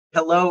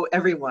Hello,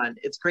 everyone.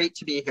 It's great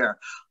to be here.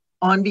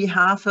 On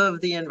behalf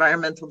of the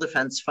Environmental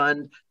Defense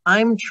Fund,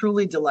 I'm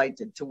truly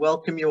delighted to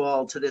welcome you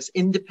all to this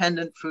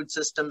Independent Food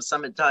Systems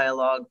Summit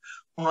dialogue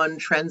on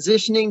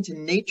transitioning to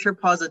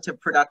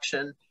nature-positive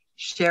production,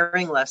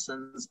 sharing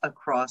lessons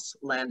across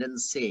land and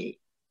sea.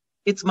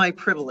 It's my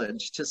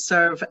privilege to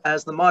serve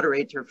as the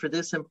moderator for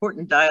this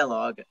important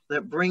dialogue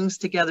that brings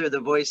together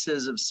the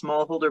voices of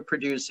smallholder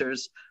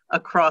producers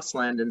across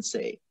land and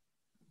sea.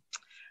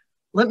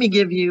 Let me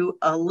give you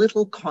a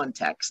little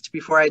context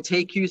before I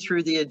take you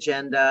through the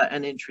agenda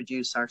and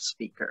introduce our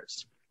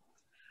speakers.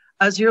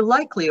 As you're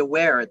likely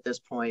aware at this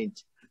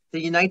point, the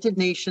United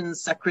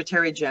Nations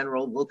Secretary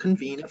General will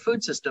convene a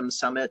Food Systems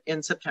Summit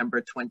in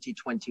September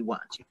 2021.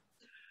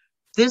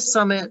 This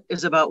summit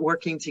is about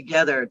working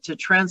together to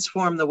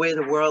transform the way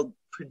the world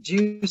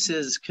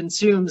produces,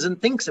 consumes,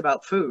 and thinks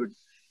about food.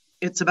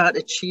 It's about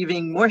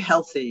achieving more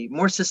healthy,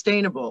 more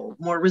sustainable,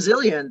 more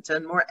resilient,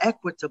 and more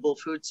equitable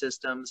food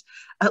systems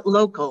at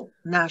local,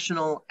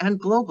 national, and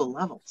global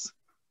levels.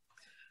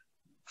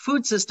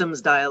 Food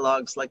systems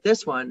dialogues like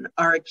this one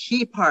are a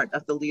key part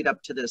of the lead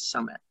up to this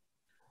summit.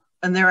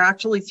 And there are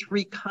actually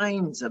three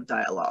kinds of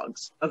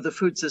dialogues of the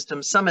Food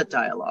Systems Summit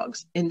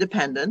dialogues: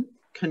 independent,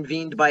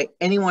 convened by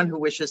anyone who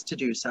wishes to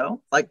do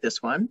so, like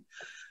this one;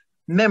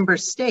 member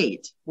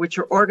state, which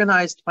are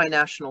organized by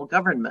national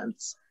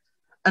governments;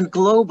 and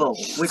global,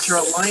 which are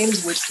aligned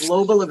with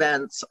global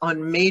events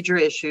on major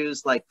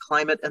issues like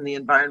climate and the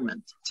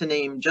environment, to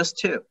name just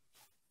two.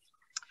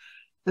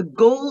 The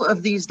goal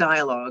of these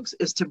dialogues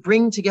is to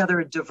bring together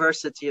a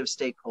diversity of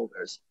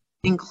stakeholders,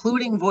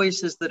 including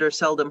voices that are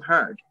seldom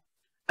heard,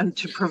 and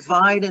to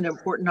provide an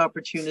important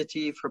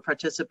opportunity for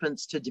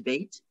participants to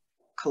debate,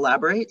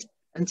 collaborate,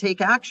 and take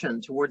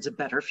action towards a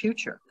better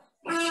future.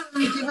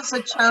 To give us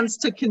a chance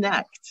to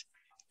connect,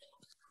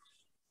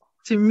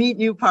 to meet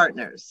new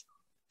partners,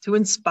 to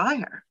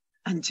inspire,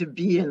 and to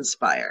be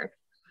inspired.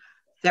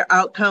 Their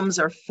outcomes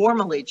are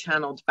formally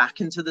channeled back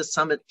into the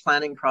summit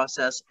planning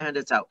process and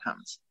its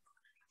outcomes.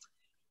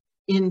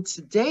 In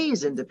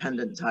today's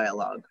independent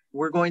dialogue,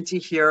 we're going to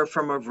hear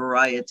from a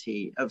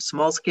variety of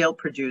small-scale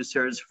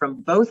producers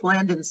from both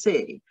land and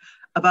sea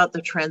about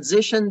the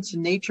transition to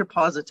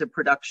nature-positive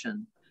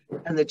production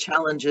and the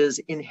challenges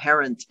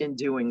inherent in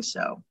doing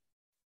so.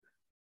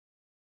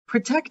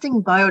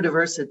 Protecting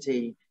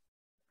biodiversity,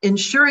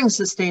 ensuring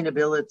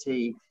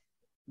sustainability,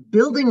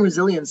 building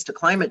resilience to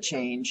climate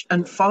change,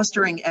 and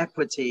fostering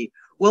equity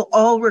will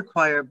all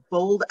require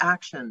bold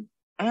action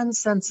and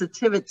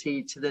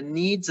sensitivity to the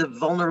needs of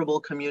vulnerable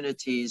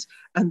communities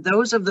and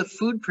those of the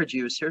food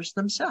producers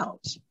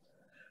themselves.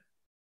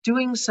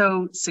 Doing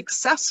so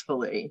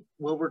successfully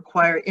will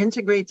require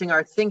integrating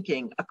our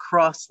thinking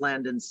across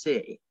land and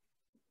sea.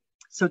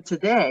 So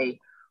today,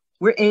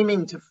 we're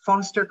aiming to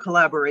foster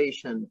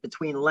collaboration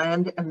between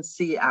land and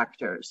sea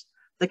actors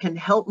that can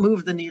help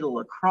move the needle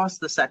across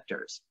the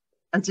sectors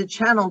and to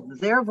channel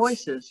their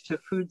voices to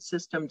food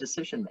system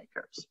decision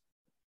makers.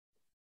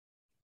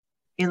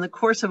 In the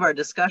course of our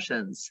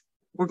discussions,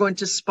 we're going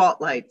to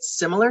spotlight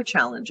similar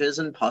challenges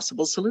and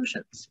possible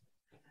solutions.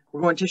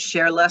 We're going to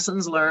share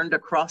lessons learned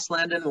across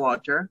land and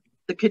water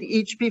that could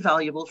each be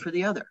valuable for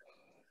the other.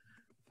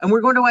 And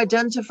we're going to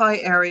identify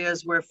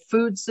areas where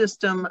food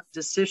system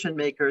decision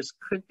makers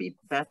could be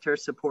better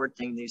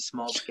supporting these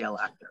small-scale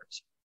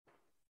actors.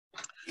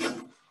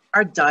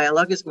 Our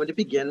dialogue is going to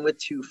begin with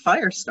two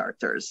fire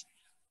starters.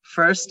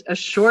 First, a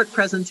short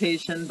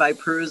presentation by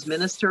Peru's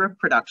Minister of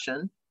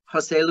Production,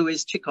 José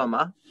Luis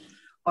Chicoma,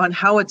 on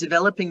how a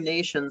developing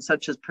nation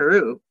such as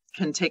Peru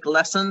can take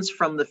lessons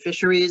from the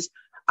fisheries,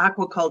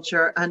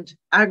 aquaculture, and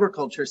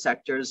agriculture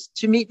sectors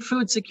to meet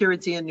food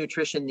security and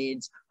nutrition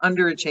needs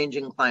under a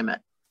changing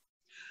climate.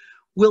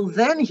 We'll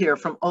then hear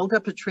from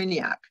Olga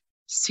Petriniak,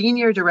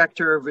 Senior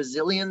Director of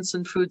Resilience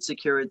and Food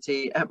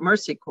Security at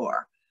Mercy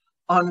Corps,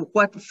 on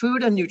what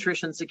food and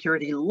nutrition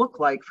security look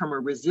like from a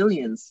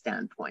resilience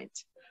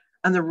standpoint,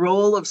 and the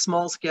role of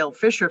small-scale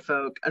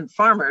fisherfolk and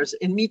farmers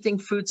in meeting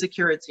food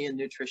security and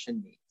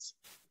nutrition needs.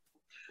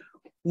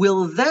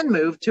 We'll then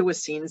move to a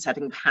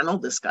scene-setting panel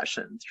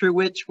discussion through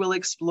which we'll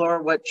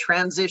explore what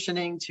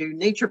transitioning to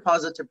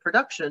nature-positive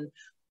production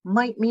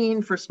might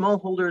mean for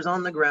smallholders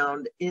on the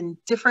ground in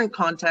different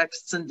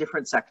contexts and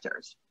different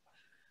sectors.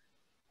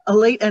 A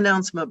late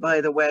announcement,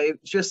 by the way,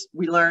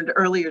 we learned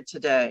earlier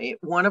today,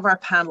 one of our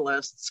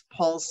panelists,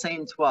 Paul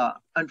Saint-Ouen,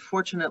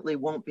 unfortunately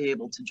won't be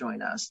able to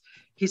join us.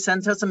 He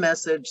sent us a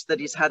message that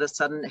he's had a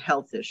sudden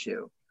health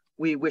issue.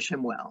 We wish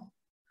him well.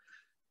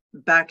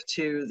 Back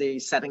to the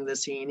setting the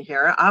scene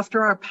here.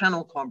 After our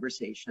panel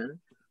conversation,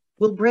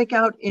 we'll break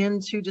out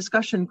into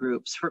discussion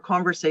groups for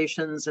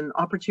conversations and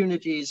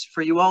opportunities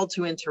for you all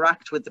to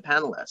interact with the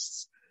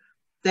panelists.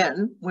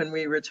 Then, when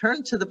we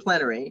return to the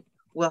plenary,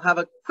 we'll have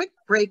a quick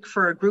break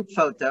for a group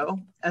photo,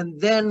 and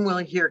then we'll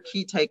hear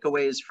key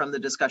takeaways from the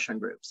discussion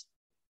groups.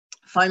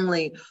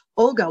 Finally,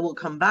 Olga will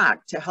come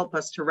back to help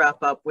us to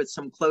wrap up with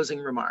some closing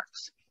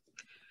remarks.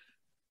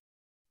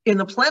 In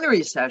the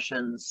plenary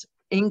sessions,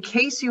 In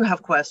case you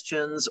have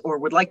questions or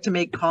would like to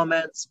make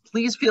comments,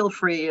 please feel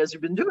free, as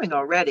you've been doing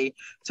already,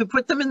 to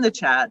put them in the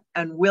chat,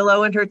 and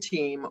Willow and her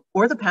team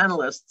or the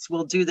panelists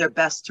will do their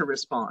best to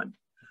respond.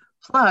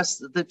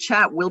 Plus, the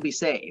chat will be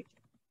saved.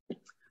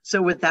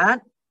 So with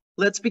that,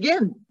 let's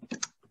begin.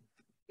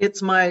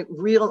 It's my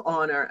real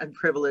honor and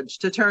privilege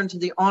to turn to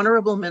the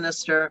Honorable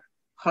Minister,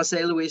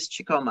 Jose Luis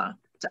Chicoma,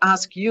 to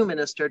ask you,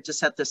 Minister, to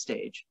set the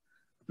stage.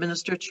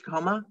 Minister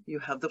Chicoma, you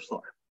have the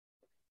floor.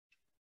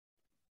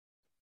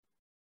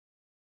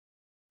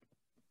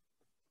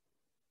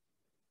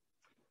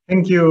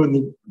 Thank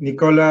you,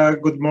 Nicola.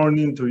 Good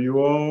morning to you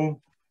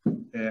all.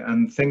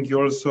 And thank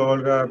you also,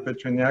 Olga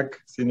Petroniak,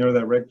 Senior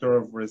Director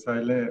of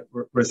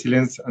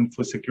Resilience and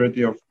Food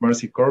Security of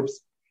Mercy Corps,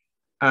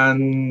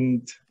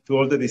 and to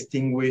all the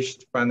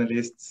distinguished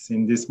panelists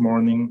in this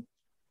morning.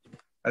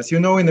 As you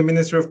know, in the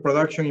Ministry of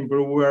Production in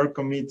Peru, we are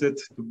committed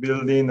to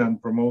building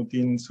and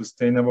promoting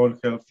sustainable,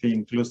 healthy,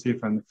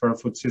 inclusive, and fair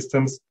food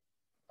systems.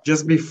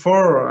 Just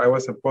before I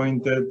was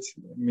appointed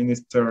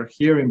minister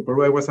here in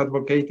Peru, I was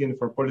advocating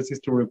for policies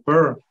to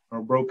repair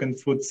our broken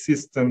food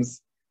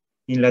systems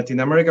in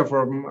Latin America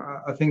from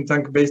a think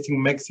tank based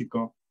in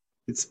Mexico.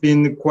 It's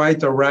been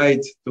quite a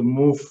ride to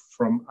move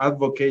from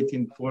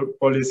advocating for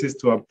policies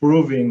to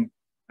approving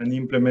and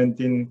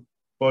implementing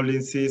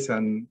policies,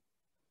 and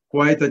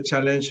quite a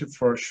challenge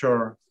for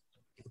sure.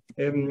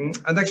 And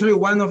actually,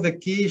 one of the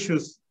key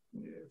issues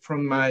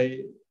from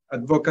my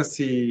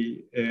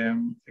advocacy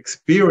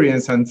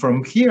experience and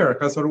from here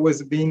has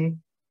always been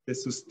the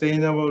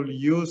sustainable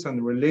use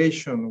and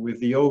relation with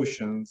the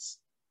oceans,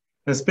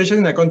 especially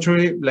in a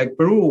country like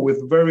Peru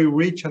with very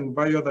rich and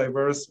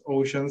biodiverse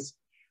oceans,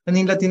 and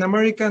in Latin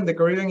America and the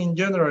Caribbean in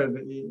general.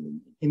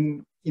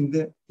 In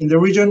the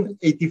region,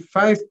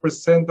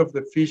 85% of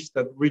the fish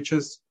that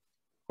reaches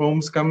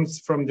homes comes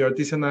from the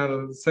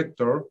artisanal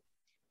sector,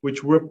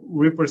 which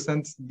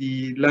represents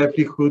the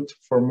livelihood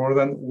for more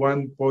than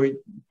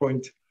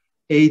 1.8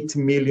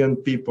 million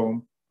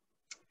people.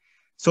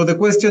 So the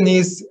question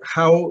is,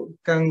 how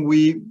can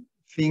we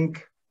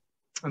think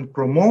and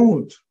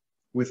promote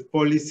with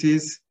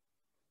policies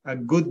a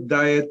good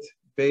diet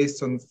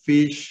based on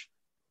fish,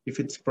 if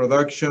it's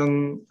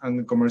production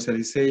and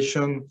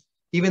commercialization?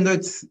 Even though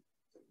it's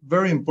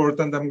very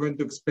important, I'm going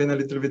to explain a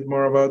little bit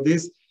more about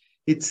this,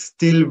 it's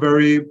still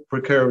very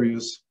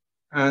precarious.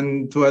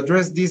 And to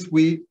address this,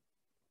 we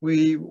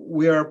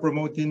are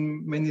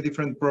promoting many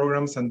different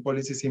programs and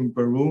policies in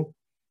Peru.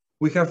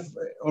 We have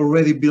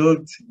already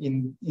built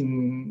in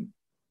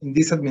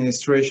this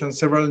administration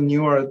several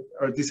new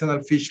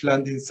artisanal fish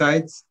landing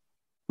sites,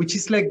 which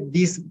is like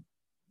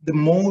the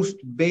most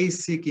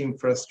basic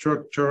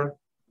infrastructure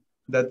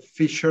that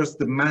fishers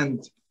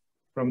demand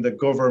from the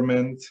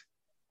government,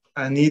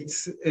 and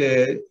it's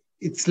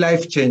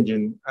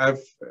life-changing.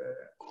 I've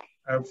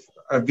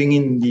been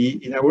in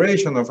the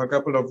inauguration of a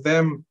couple of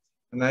them,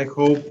 and I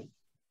hope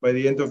by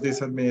the end of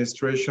this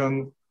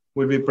administration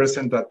we'll be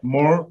present at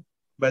more,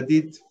 but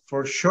it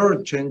for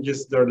sure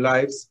changes their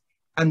lives.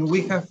 And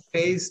we have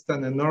faced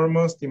an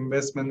enormous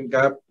investment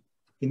gap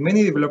in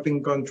many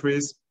developing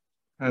countries,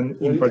 and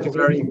in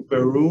particular in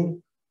Peru,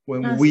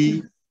 when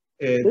we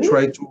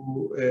try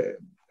to,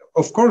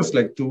 of course,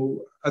 like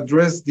to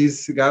address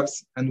these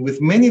gaps, and with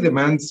many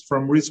demands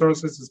from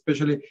resources,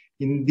 especially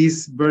in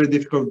these very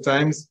difficult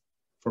times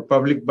for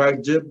public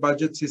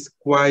budgets is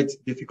quite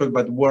difficult,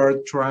 but we're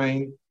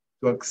trying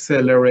to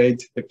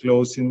accelerate the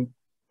closing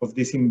of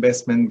this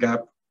investment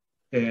gap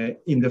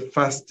in the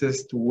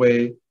fastest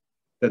way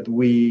that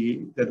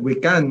we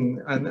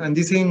can. And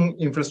this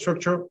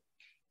infrastructure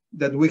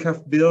that we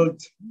have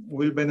built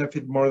will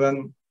benefit more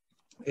than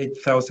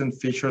 8,000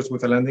 fishers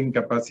with a landing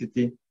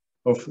capacity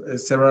of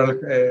several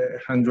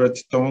hundred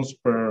tons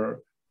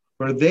per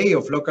day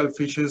of local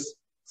fishes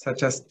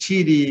such as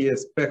chiri,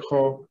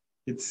 espejo.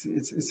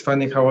 It's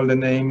funny how all the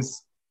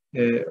names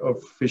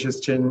of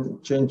fishes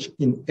change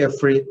in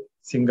every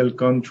single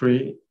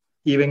country,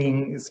 even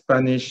in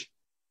Spanish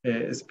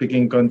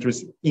speaking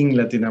countries in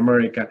Latin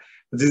America.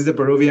 This is the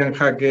Peruvian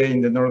jaque in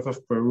the north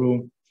of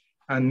Peru,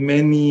 and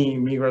many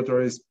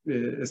migratory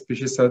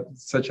species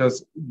such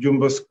as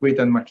jumbo squid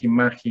and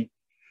mahi-mahi.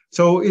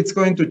 So it's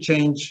going to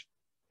change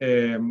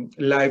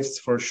lives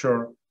for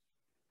sure.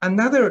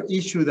 Another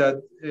issue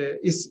that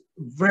is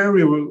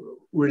very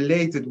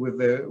related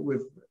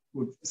with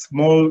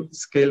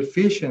small-scale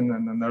fishing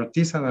and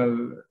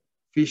artisanal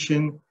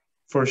fishing,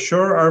 for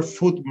sure, are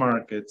food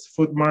markets.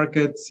 Food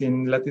markets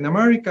in Latin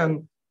America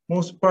and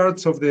most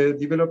parts of the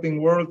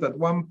developing world. At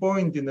one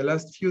point in the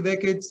last few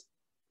decades,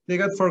 they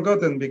got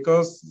forgotten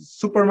because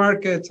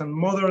supermarkets and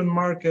modern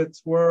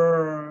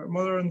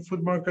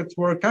food markets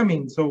were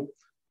coming. So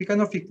we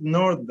kind of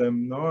ignored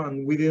them, no?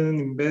 And we didn't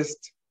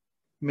invest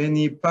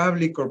many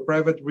public or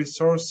private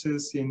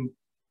resources in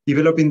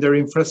developing their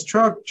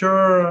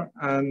infrastructure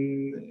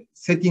and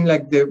setting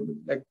the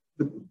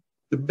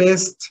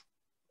best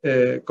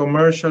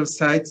commercial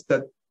sites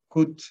that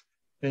could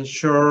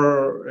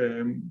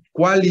ensure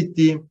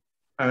quality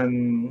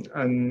and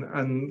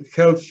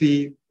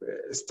healthy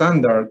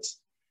standards.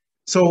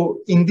 So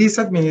in this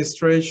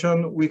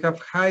administration, we have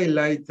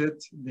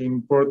highlighted the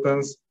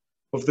importance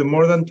of the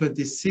more than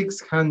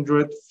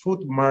 2,600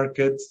 food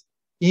markets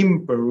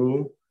in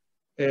Peru.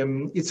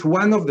 It's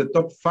one of the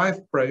top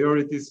 5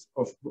 priorities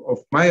of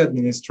my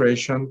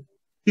administration,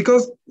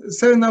 because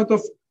 7 out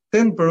of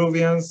 10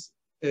 Peruvians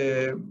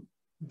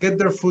get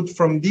their food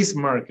from these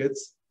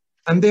markets,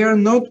 and they are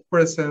not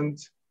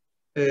present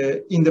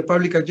in the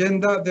public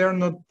agenda, they are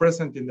not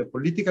present in the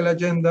political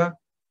agenda,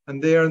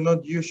 and they are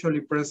not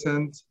usually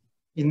present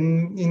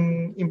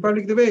in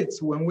public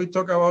debates. When we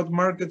talk about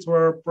markets,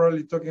 we're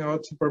probably talking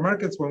about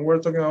supermarkets. When we're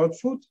talking about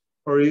food,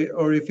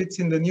 or if it's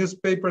in the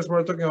newspapers,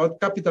 we're talking about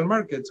capital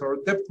markets or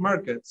debt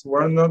markets.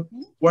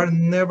 We're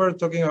never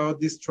talking about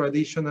these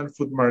traditional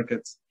food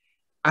markets.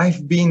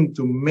 I've been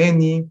to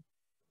many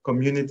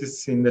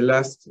communities in the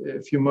last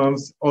few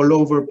months all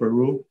over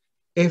Peru.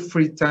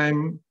 Every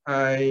time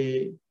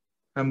I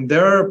am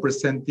there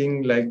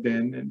presenting like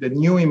the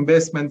new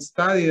investment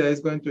study that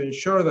is going to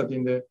ensure that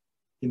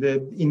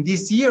in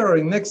this year or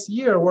in next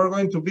year, we're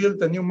going to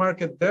build a new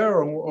market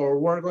there, or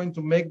we're going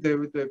to make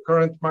the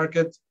current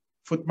market,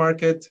 food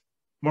market,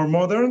 more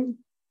modern.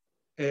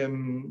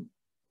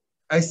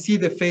 I see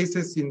the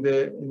faces in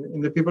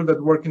the people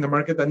that work in the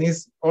market, and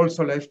it's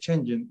also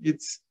life-changing.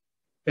 It's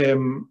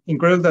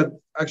incredible that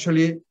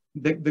actually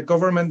the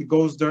government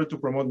goes there to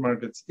promote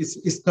markets.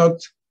 It's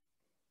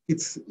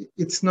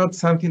not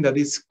something that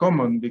is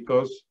common,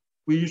 because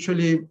we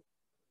usually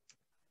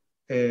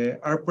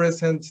are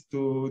present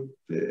to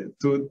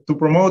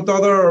promote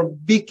other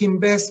big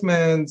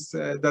investments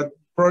that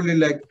probably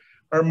like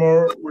are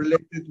more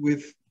related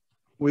with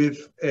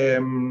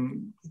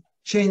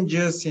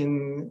changes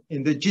in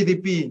the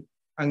GDP,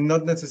 and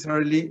not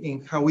necessarily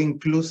in how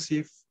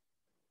inclusive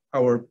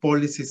our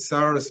policies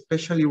are,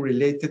 especially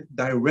related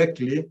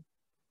directly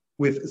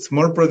with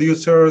small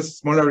producers,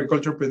 small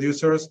agriculture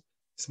producers,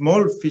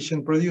 small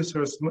fishing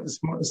producers,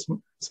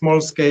 small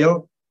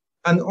scale,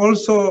 and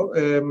also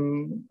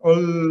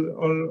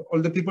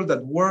all the people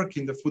that work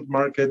in the food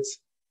markets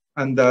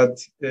and that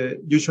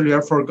usually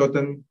are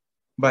forgotten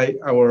by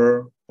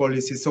our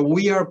policies. So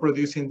we are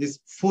producing these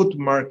food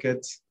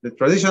markets, the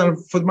traditional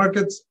food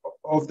markets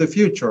of the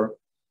future,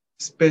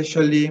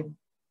 especially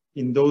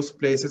in those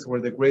places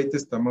where the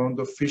greatest amount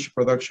of fish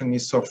production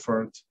is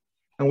offered.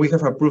 And we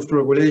have approved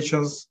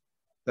regulations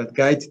that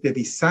guide the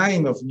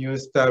design of new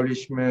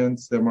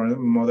establishments, the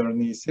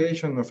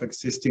modernization of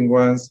existing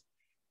ones.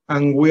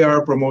 And we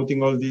are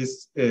promoting all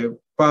these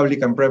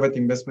public and private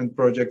investment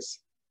projects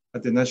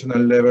at the national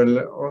level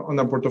on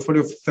a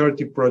portfolio of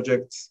 30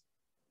 projects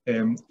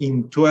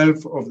in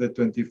 12 of the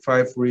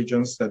 25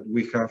 regions that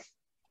we have.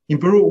 In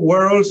Peru,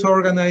 we're also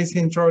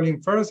organizing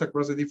traveling fairs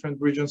across the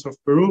different regions of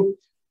Peru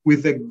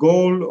with the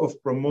goal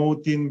of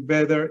promoting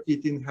better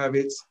eating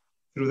habits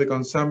through the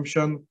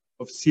consumption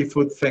of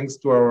seafood, thanks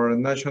to our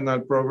national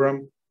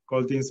program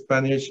called in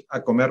Spanish,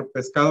 A Comer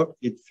Pescado,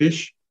 Eat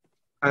Fish.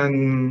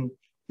 And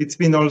it's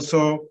been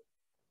also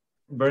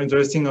very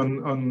interesting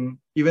on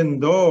even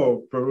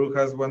though Peru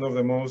has one of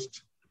the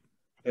most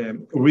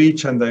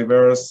rich and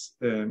diverse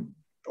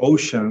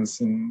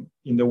oceans in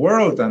the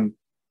world, and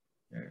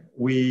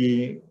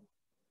we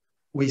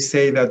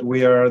say that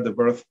we are the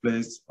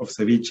birthplace of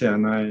ceviche,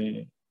 and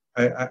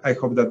I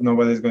hope that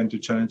nobody is going to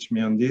challenge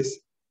me on this.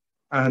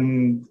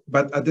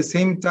 But at the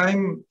same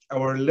time,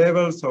 our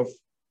levels of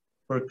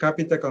per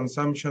capita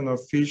consumption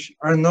of fish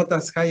are not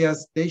as high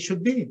as they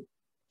should be.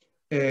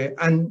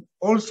 And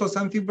also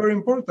something very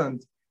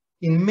important,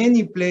 in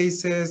many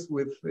places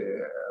with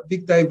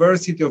big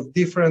diversity of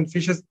different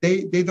fishes,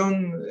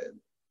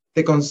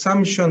 the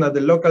consumption at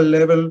the local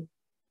level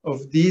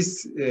of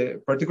these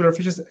particular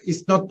fishes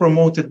is not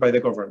promoted by the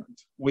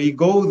government. We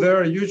go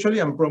there usually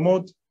and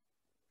promote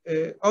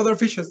other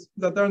fishes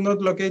that are not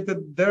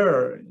located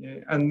there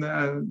and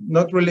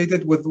not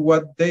related with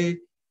what they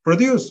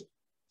produce.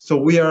 So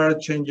we are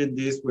changing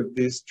this with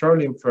these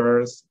traveling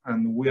fairs,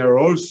 and we are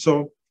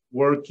also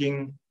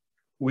working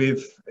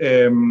with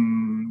the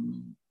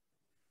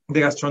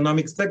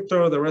gastronomic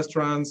sector, the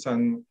restaurants,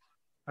 and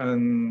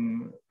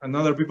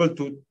other people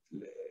to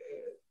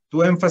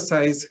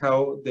emphasize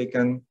how they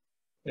can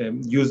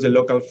use the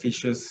local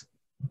fishes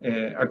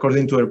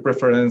according to their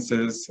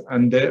preferences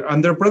and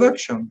their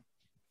production.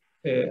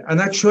 And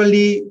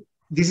actually,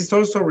 this is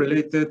also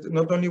related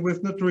not only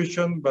with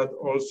nutrition, but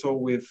also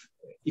with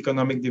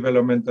economic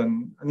development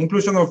and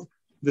inclusion of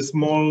the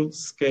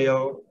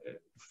small-scale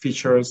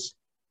fishers,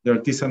 the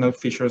artisanal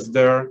fishers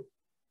there.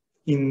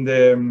 In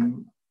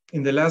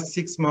the last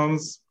 6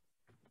 months,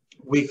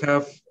 we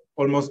have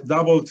almost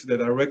doubled the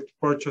direct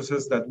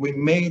purchases that we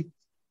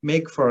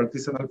make for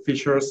artisanal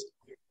fishers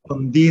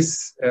on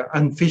these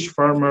and fish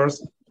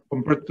farmers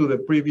compared to the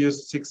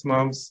previous 6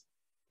 months,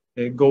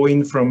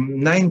 going from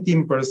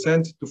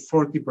 19% to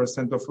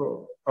 40% of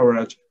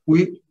average.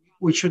 We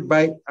should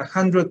buy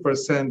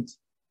 100%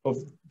 of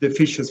the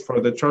fishes for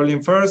the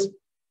trawling fairs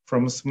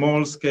from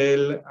small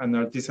scale and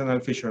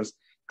artisanal fishers.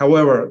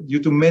 However,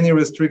 due to many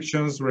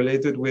restrictions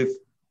related with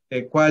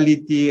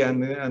quality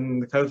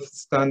and health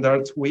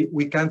standards,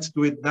 we can't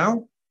do it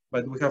now.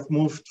 but we have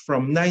moved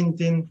from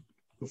 19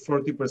 to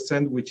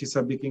 40%, which is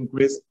a big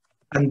increase.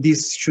 And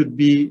this should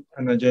be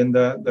an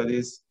agenda that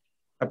is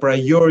a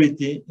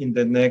priority in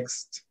the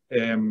next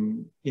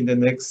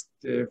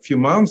few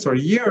months or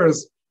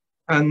years.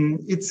 And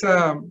it's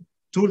a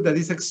tool that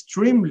is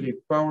extremely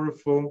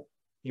powerful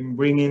in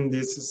bringing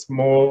these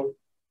small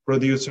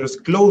producers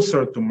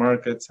closer to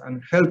markets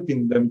and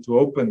helping them to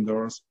open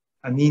doors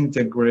and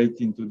integrate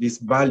into these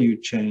value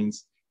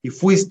chains.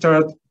 If we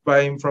start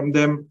buying from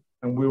them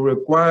and we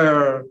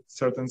require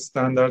certain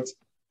standards,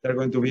 they're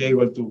going to be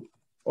able to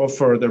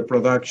offer their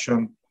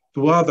production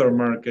to other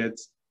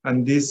markets.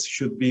 And this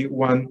should be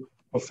one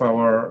of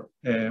our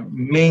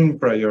main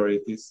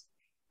priorities.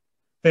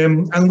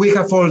 And we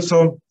have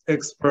also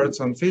experts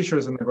on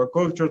fisheries and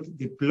aquaculture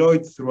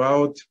deployed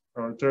throughout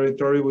our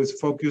territory with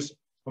focus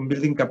on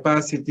building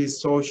capacity,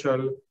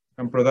 social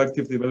and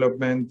productive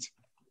development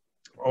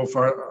of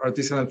our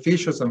artisanal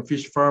fishers and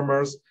fish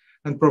farmers,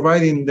 and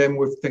providing them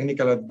with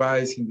technical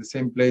advice in the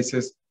same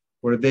places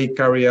where they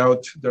carry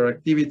out their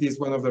activities.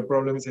 One of the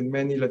problems in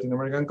many Latin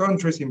American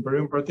countries, in Peru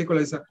in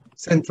particular, is a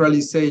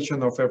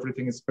centralization of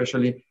everything,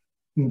 especially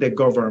in the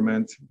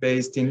government,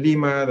 based in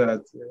Lima,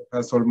 that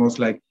has almost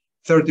like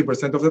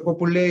 30% of the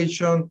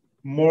population,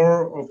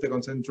 more of the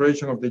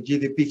concentration of the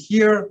GDP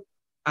here,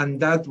 and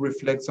that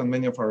reflects on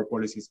many of our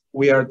policies.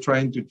 We are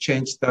trying to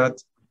change that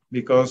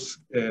because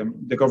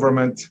the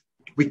government,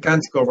 we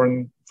can't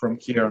govern from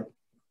here.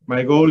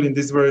 My goal in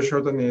this very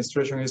short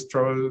administration is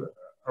travel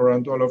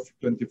around all of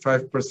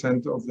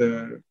 25% of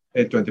the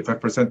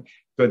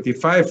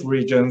 25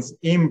 regions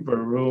in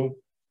Peru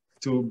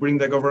to bring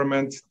the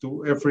government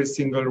to every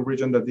single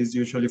region that is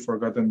usually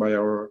forgotten by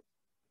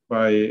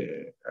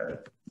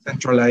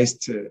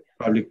centralized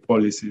public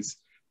policies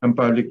and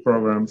public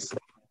programs.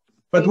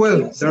 But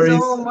well, there is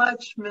so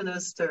much,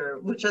 Minister.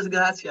 Muchas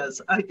gracias.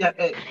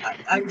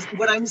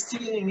 What I'm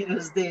seeing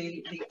is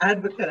the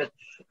advocate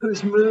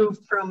who's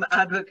moved from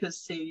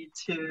advocacy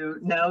to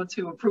now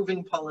to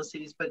approving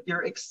policies, but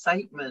your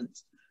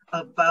excitement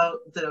about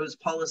those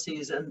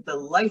policies and the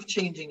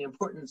life-changing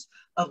importance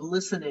of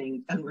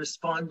listening and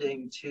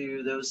responding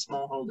to those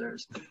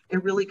smallholders.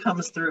 It really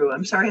comes through.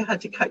 I'm sorry I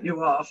had to cut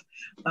you off,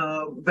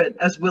 but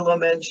as Willow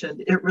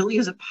mentioned, it really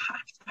is a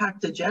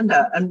packed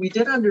agenda, and we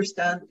did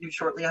understand you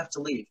shortly have to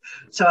leave.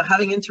 So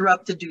having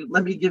interrupted you,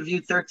 let me give you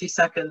 30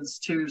 seconds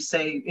to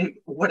say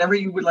whatever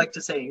you would like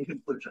to say in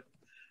conclusion.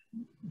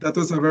 That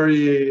was a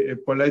very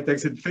polite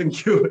exit.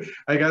 Thank you.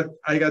 I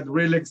got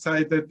really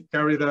excited,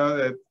 carried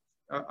out.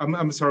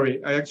 I'm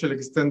sorry, I actually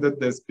extended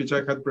the speech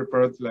I had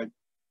prepared, like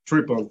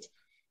tripled.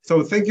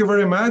 So thank you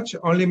very much.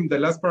 Only the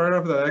last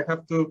paragraph that I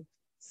have to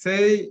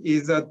say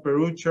is that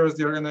Peru chairs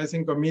the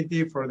organizing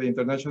committee for the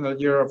International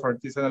Year of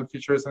Artisanal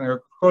Fisheries and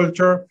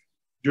Agriculture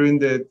during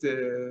the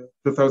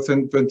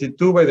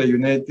 2022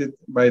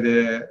 by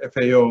the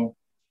FAO.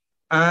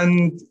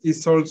 And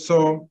it's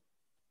also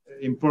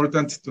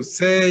important to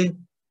say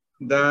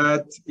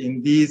that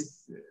in this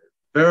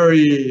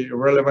very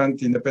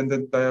relevant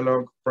independent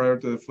dialogue prior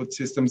to the Food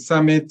System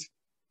Summit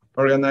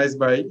organized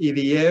by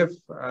EDF,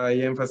 I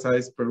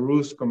emphasize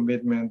Peru's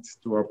commitment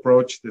to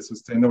approach the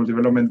Sustainable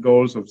Development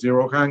Goals of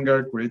zero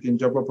hunger, creating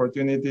job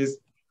opportunities,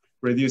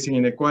 reducing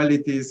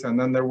inequalities and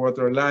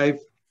underwater life,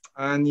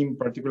 and in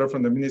particular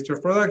from the Ministry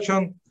of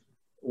Production,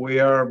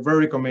 we are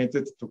very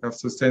committed to have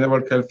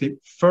sustainable, healthy,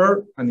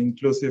 fair, and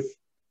inclusive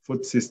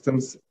food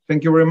systems.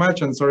 Thank you very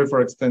much, and sorry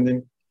for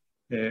extending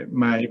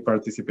my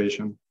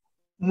participation.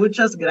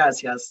 Muchas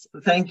gracias.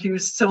 Thank you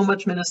so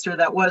much, Minister.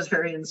 That was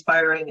very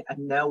inspiring.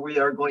 And now we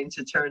are going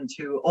to turn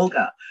to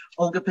Olga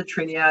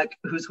Petriniak,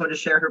 who's going to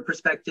share her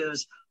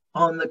perspectives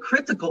on the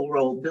critical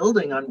role,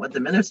 building on what the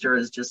Minister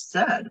has just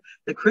said,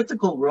 the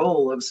critical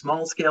role of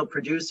small-scale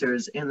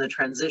producers in the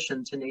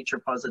transition to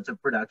nature-positive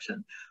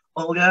production.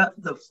 Olga,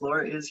 the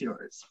floor is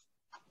yours.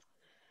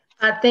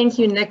 Thank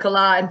you,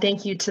 Nicola, and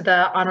thank you to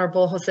the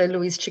Honorable Jose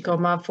Luis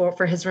Chicoma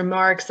for his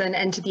remarks,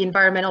 and to the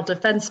Environmental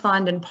Defense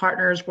Fund and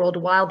partners, World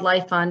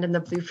Wildlife Fund and the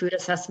Blue Food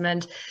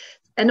Assessment,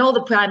 and all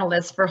the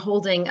panelists for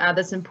holding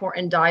this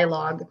important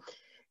dialogue.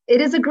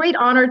 It is a great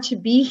honor to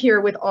be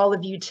here with all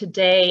of you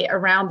today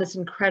around this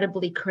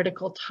incredibly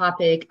critical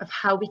topic of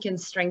how we can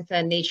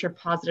strengthen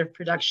nature-positive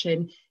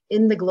production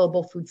in the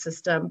global food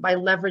system by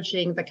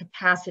leveraging the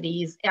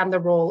capacities and the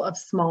role of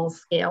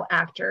small-scale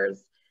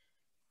actors.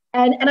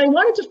 And I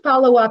wanted to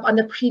follow up on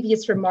the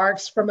previous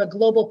remarks from a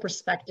global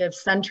perspective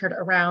centered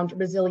around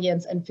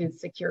resilience and food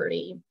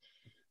security.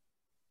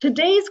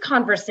 Today's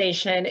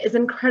conversation is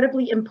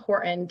incredibly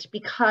important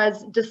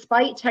because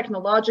despite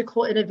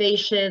technological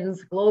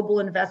innovations, global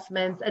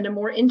investments, and a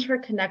more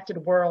interconnected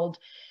world,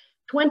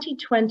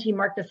 2020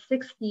 marked the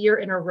 6th year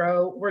in a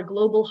row where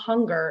global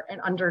hunger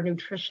and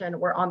undernutrition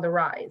were on the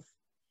rise.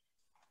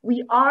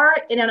 We are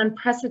in an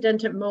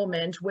unprecedented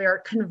moment where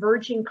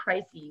converging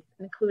crises,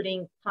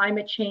 including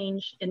climate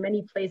change, in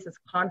many places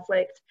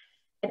conflict,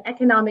 and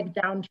economic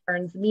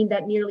downturns mean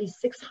that nearly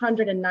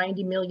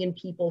 690 million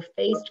people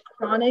faced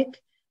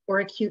chronic or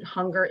acute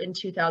hunger in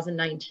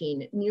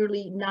 2019,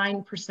 nearly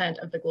 9%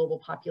 of the global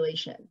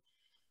population.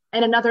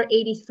 and another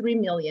 83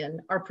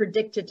 million are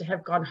predicted to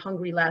have gone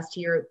hungry last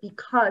year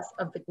because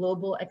of the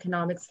global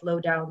economic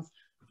slowdowns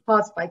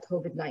caused by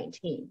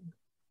COVID-19.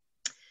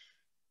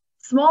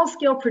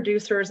 Small-scale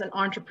producers and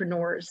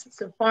entrepreneurs,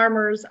 so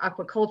farmers,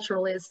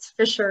 aquaculturalists,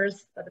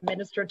 fishers that the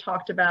minister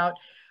talked about,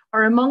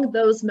 are among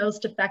those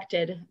most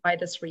affected by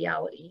this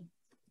reality.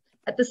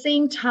 At the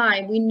same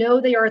time, we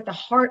know they are at the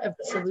heart of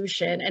the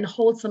solution and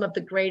hold some of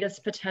the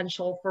greatest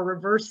potential for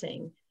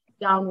reversing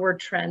downward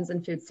trends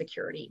in food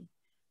security.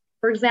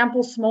 For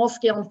example,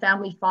 small-scale and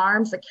family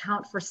farms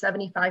account for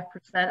 75%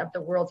 of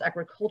the world's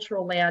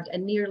agricultural land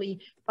and nearly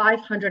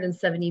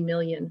 570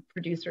 million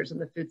producers in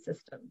the food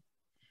system.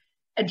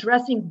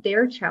 Addressing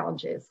their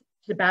challenges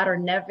to better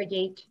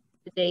navigate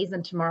today's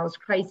and tomorrow's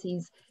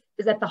crises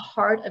is at the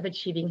heart of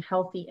achieving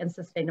healthy and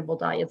sustainable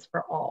diets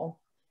for all.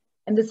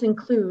 And this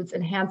includes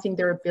enhancing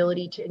their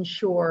ability to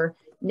ensure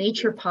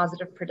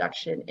nature-positive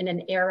production in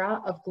an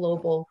era of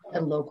global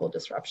and local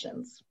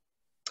disruptions.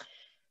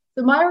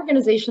 So my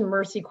organization,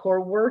 Mercy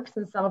Corps, works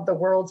in some of the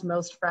world's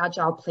most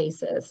fragile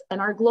places, and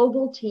our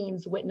global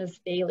teams witness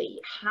daily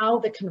how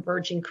the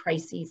converging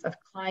crises of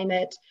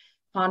climate,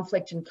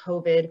 conflict, and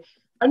COVID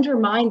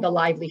undermine the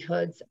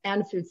livelihoods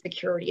and food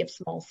security of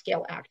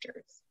small-scale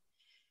actors.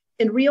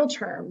 In real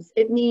terms,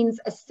 it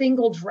means a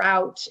single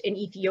drought in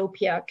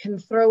Ethiopia can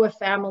throw a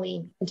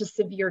family into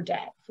severe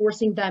debt,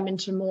 forcing them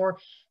into more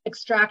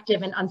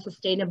extractive and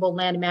unsustainable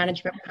land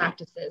management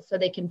practices so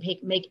they can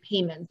make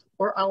payments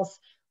or else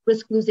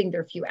risk losing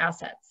their few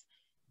assets.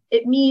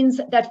 It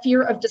means that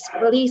fear of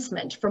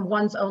displacement from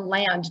one's own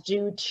land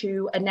due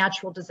to a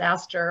natural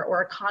disaster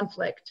or a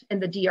conflict in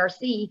the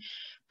DRC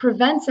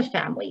prevents a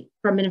family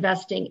from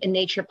investing in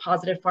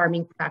nature-positive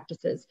farming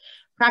practices,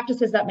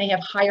 practices that may have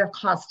higher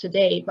costs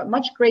today, but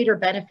much greater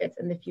benefits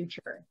in the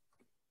future.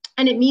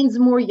 And it means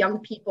more young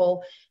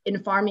people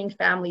in farming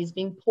families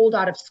being pulled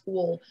out of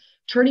school,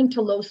 turning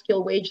to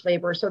low-skilled wage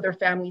labor so their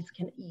families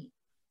can eat,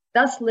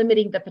 thus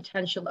limiting the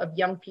potential of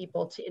young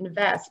people to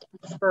invest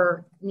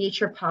for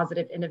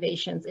nature-positive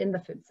innovations in the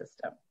food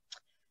system.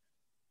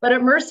 But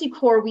at Mercy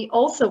Corps, we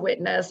also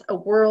witness a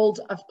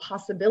world of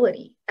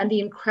possibility and the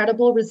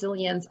incredible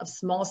resilience of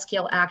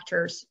small-scale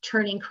actors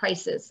turning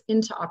crisis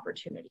into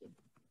opportunity.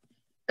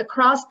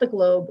 Across the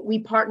globe, we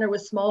partner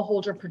with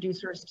smallholder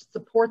producers to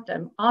support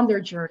them on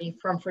their journey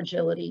from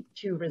fragility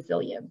to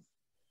resilience.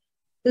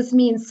 This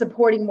means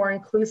supporting more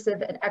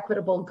inclusive and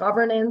equitable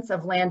governance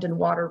of land and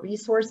water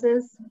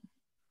resources.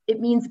 It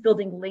means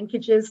building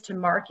linkages to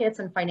markets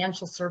and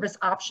financial service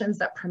options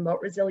that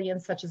promote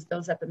resilience, such as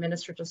those that the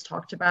minister just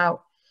talked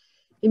about.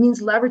 It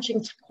means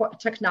leveraging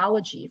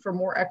technology for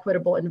more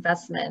equitable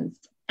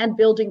investments and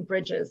building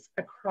bridges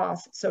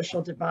across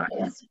social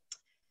divides.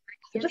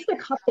 So just a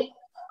couple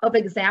of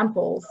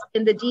examples.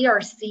 In the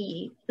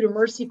DRC, through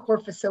Mercy Corps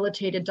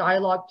facilitated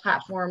dialogue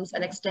platforms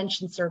and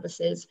extension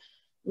services,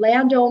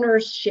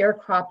 landowners,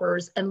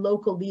 sharecroppers, and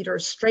local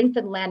leaders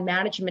strengthened land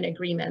management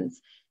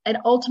agreements and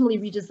ultimately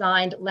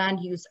redesigned land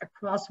use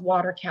across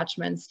water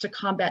catchments to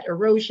combat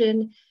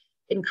erosion,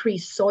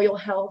 increase soil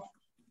health,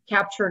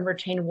 capture and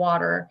retain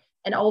water,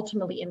 and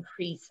ultimately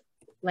increase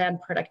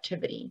land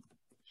productivity.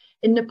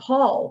 In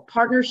Nepal,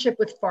 partnership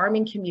with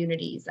farming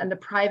communities and the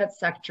private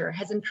sector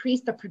has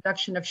increased the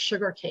production of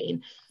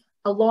sugarcane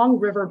along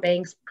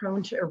riverbanks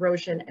prone to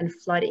erosion and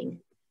flooding.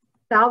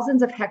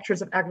 Thousands of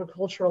hectares of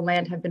agricultural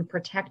land have been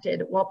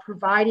protected while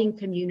providing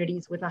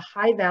communities with a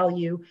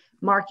high-value,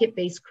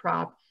 market-based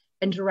crop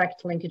and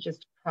direct linkages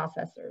to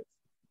processors.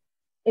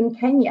 In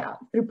Kenya,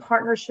 through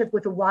partnership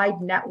with a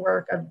wide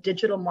network of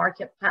digital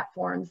market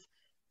platforms,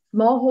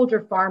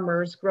 smallholder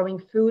farmers growing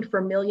food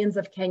for millions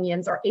of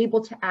Kenyans are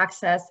able to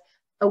access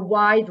a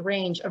wide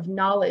range of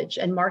knowledge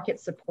and market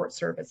support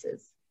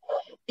services.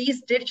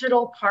 These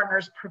digital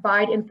partners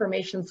provide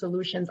information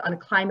solutions on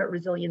climate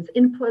resilience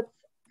inputs,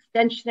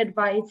 extension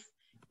advice,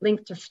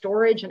 links to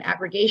storage and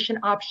aggregation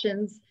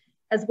options,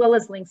 as well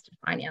as links to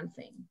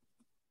financing.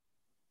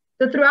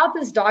 So throughout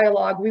this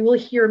dialogue, we will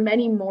hear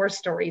many more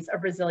stories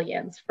of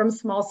resilience from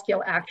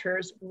small-scale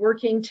actors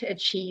working to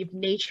achieve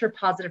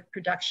nature-positive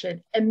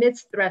production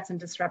amidst threats and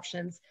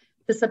disruptions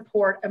to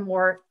support a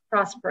more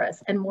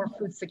prosperous and more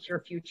food-secure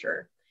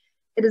future.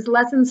 It is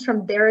lessons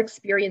from their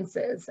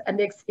experiences and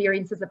the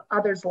experiences of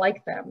others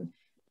like them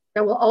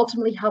that will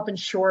ultimately help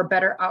ensure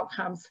better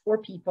outcomes for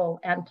people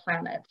and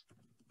planet.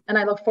 And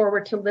I look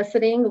forward to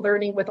listening,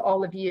 learning with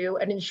all of you,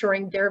 and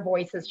ensuring their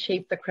voices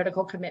shape the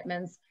critical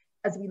commitments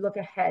as we look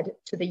ahead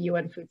to the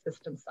UN Food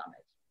Systems Summit.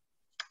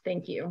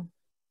 Thank you.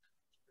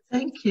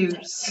 Thank you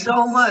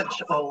so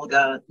much,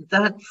 Olga.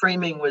 That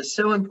framing was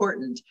so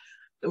important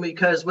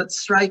because what's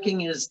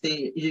striking is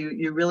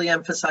you really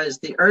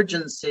emphasized the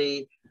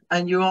urgency,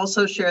 and you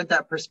also shared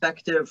that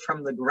perspective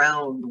from the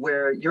ground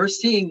where you're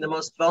seeing the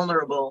most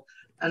vulnerable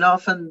and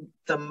often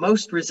the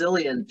most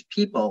resilient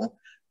people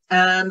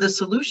and the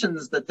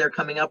solutions that they're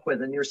coming up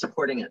with, and you're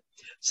supporting it.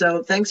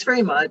 So thanks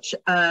very much.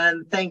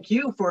 And thank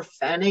you for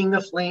fanning the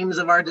flames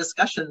of our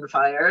discussion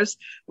fires,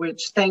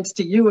 which thanks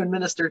to you and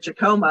Minister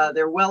Chikoma,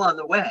 they're well on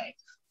the way.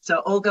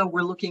 So Olga,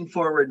 we're looking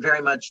forward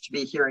very much to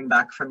be hearing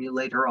back from you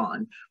later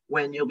on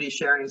when you'll be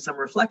sharing some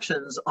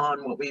reflections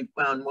on what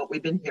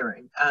we've been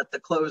hearing at the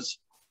close,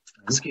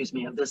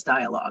 of this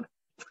dialogue.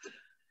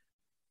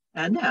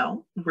 And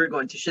now we're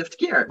going to shift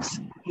gears.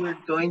 We're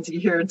going to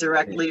hear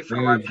directly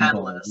from our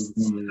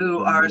panelists who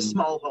are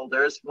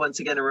smallholders. Once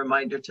again, a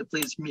reminder to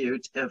please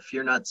mute if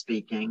you're not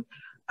speaking.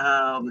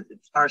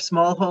 Our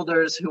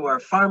smallholders who are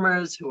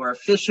farmers, who are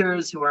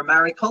fishers, who are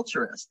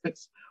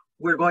mariculturists.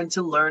 We're going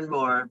to learn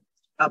more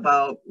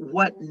about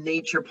what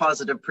nature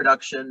positive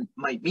production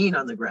might mean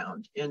on the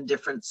ground in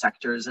different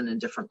sectors and in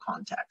different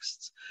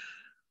contexts.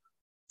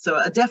 So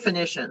a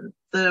definition,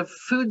 the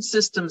Food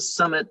Systems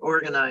Summit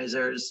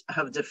organizers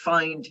have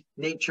defined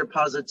nature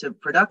positive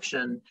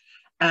production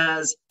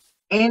as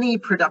any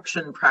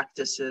production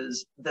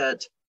practices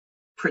that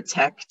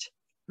protect,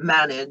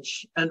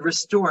 manage, and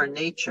restore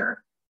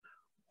nature,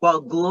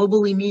 while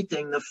globally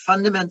meeting the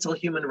fundamental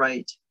human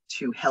right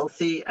to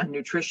healthy and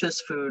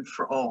nutritious food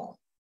for all.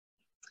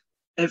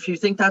 If you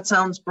think that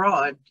sounds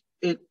broad,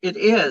 it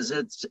is.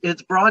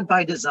 It's broad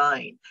by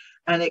design,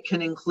 and it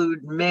can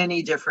include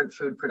many different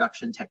food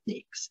production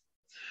techniques.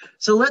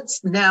 So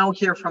let's now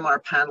hear from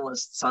our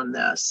panelists on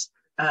this.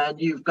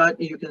 And you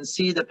can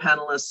see the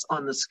panelists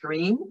on the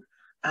screen.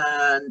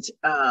 And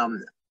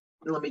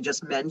let me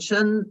just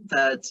mention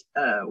that,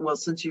 well,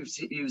 since you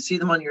see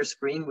them on your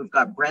screen, we've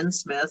got Bren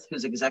Smith,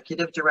 who's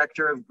Executive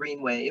Director of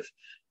Greenwave,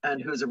 and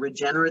who's a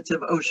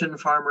regenerative ocean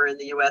farmer in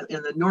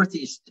the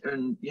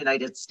northeastern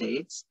United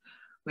States.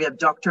 We have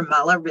Dr.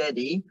 Mala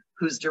Reddy,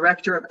 who's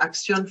Director of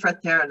Acción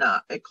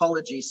Fraterna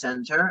Ecology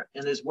Center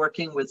and is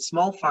working with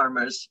small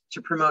farmers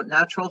to promote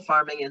natural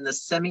farming in the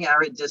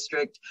semi-arid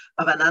district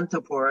of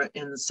Anantapur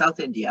in South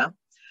India.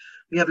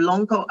 We have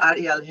Lonco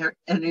Ariel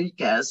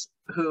Enriquez,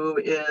 who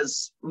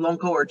is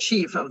Lonco or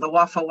chief of the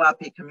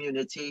Wafawapi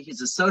community.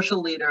 He's a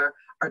social leader,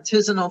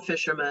 artisanal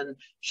fisherman,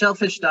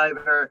 shellfish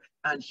diver,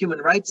 and human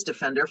rights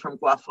defender from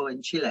Guafo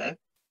in Chile.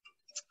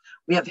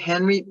 We have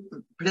Henry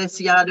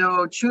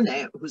Preciado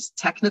Chune, who's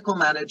technical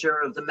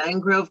manager of the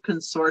Mangrove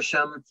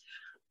Consortium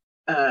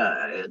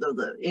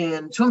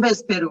in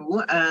Tumbes,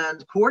 Peru,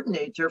 and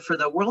coordinator for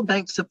the World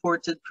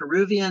Bank-supported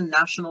Peruvian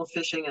National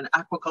Fishing and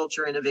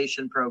Aquaculture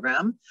Innovation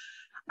Program.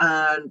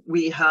 And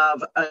we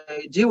have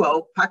a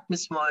duo, Pak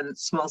Mismon,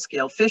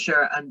 small-scale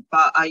fisher, and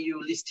Ba Ayu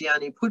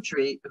Listiani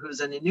Putri, who's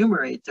an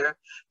enumerator.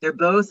 They're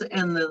both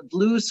in the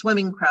blue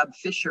swimming crab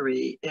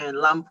fishery in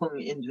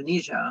Lampung,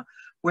 Indonesia,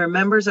 where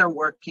members are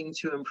working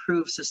to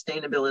improve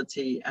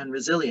sustainability and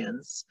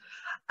resilience.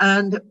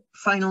 And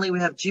finally, we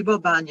have Jibo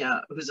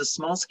Banya, who's a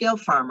small-scale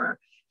farmer.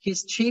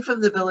 He's chief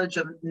of the village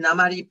of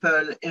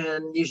Namaripel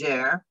in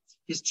Niger.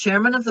 He's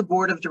chairman of the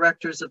board of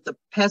directors of the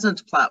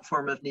Peasant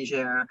Platform of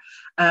Niger,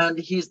 and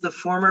he's the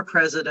former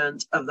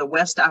president of the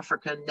West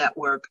African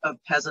Network of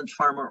Peasant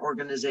Farmer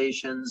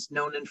Organizations,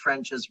 known in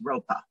French as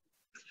ROPA.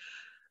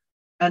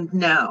 And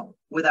now,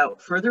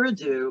 without further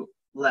ado,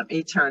 let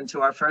me turn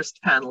to our first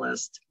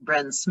panelist,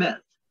 Bren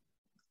Smith.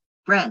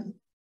 Bren,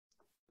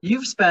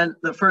 you've spent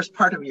the first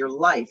part of your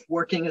life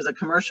working as a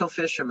commercial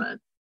fisherman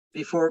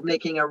before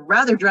making a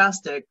rather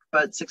drastic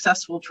but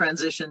successful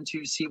transition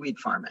to seaweed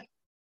farming.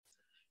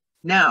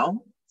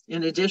 Now,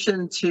 in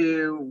addition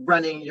to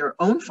running your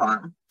own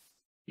farm,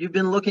 you've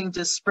been looking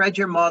to spread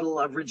your model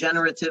of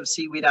regenerative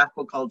seaweed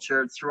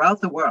aquaculture throughout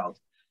the world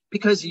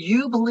because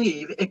you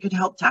believe it could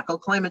help tackle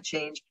climate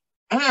change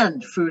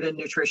and food and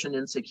nutrition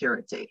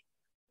insecurity.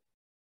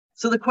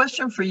 So the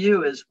question for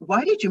you is,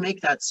 why did you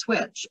make that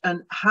switch?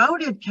 And how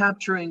did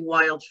capturing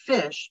wild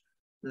fish,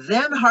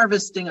 then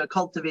harvesting a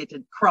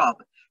cultivated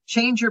crop,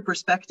 change your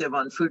perspective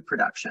on food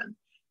production?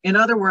 In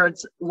other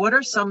words, what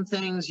are some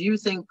things you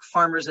think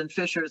farmers and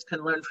fishers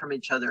can learn from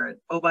each other?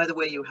 Oh, by the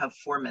way, you have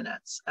 4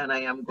 minutes, and I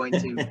am going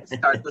to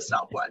start the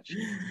stopwatch.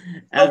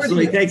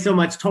 Absolutely. Thanks so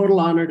much. Total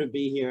honor to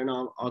be here, and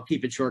I'll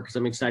keep it short because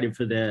I'm excited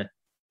for the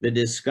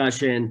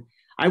discussion.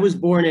 I was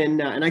born in,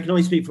 and I can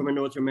only speak from a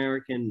North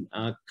American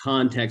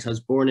context. I was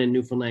born in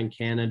Newfoundland,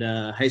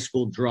 Canada, high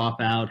school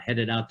dropout,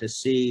 headed out to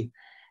sea.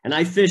 And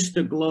I fished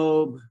the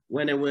globe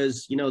when it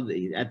was,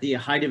 at the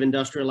height of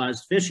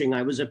industrialized fishing.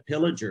 I was a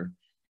pillager.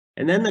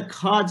 And then the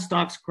cod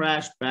stocks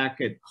crashed back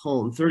at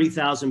home,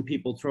 30,000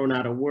 people thrown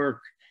out of work.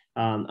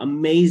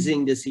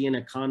 Amazing to see an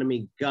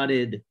economy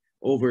gutted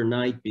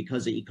overnight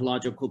because of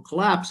ecological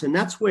collapse. And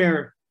that's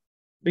where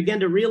I began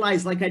to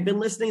realize, like, I'd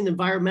been listening to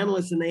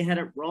environmentalists and they had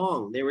it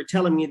wrong. They were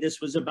telling me this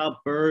was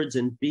about birds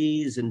and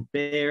bees and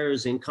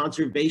bears and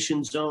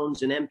conservation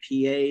zones and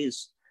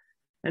MPAs.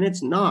 And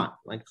it's not.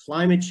 Like,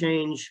 climate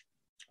change,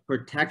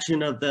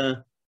 protection of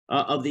the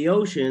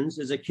oceans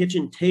is a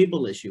kitchen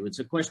table issue. It's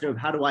a question of,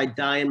 how do I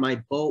die in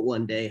my boat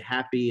one day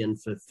happy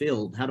and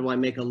fulfilled? How do I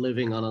make a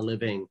living on a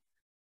living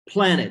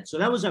planet? So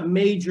that was a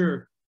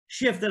major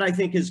shift that I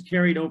think is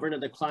carried over into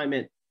the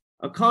climate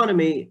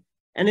economy.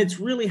 And it's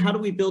really, how do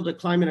we build a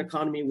climate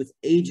economy with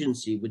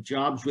agency, with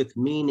jobs with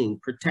meaning,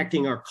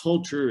 protecting our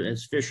culture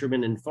as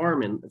fishermen and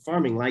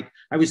farming? Like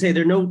I would say,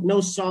 there are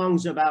no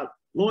songs about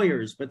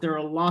lawyers, but there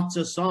are lots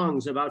of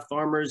songs about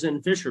farmers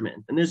and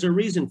fishermen, and there's a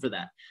reason for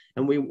that.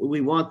 And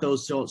we want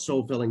those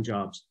soul-filling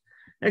jobs.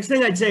 Next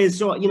thing I'd say is,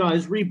 so, you know, I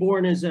was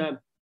reborn as a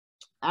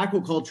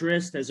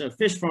aquaculturist, as a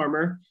fish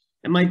farmer,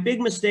 and my big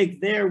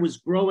mistake there was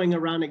growing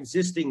around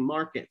existing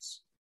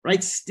markets,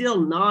 right? Still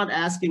not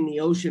asking the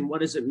ocean,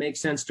 what does it make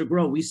sense to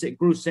grow? We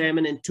grew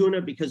salmon and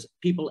tuna because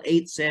people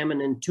ate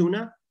salmon and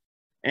tuna,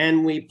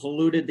 and we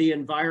polluted the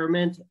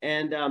environment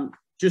and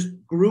just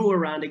grew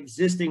around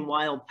existing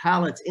wild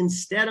palates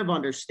instead of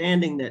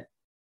understanding that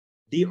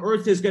the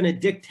earth is going to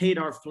dictate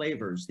our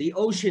flavors. The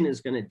ocean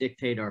is going to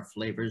dictate our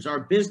flavors.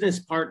 Our business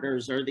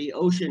partners are the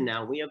ocean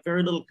now. We have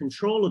very little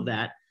control of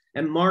that,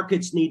 and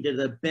markets need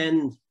to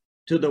bend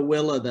to the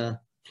will of the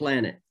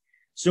planet.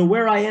 So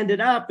where I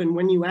ended up, and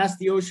when you ask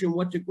the ocean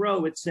what to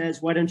grow, it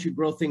says, why don't you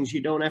grow things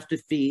you don't have to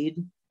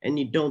feed and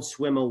you don't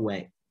swim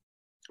away?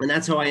 And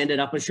that's how I ended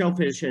up a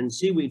shellfish and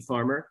seaweed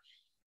farmer,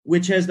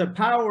 which has the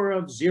power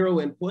of zero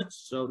inputs.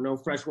 So no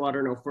fresh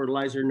water, no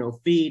fertilizer, no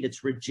feed.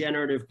 It's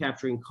regenerative,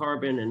 capturing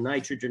carbon and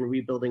nitrogen,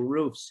 rebuilding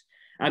reefs,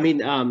 and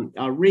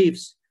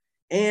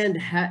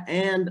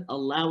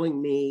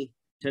allowing me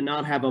to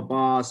not have a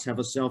boss, have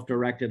a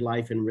self-directed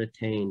life, and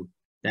retain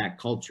that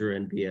culture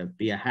and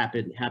be a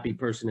happy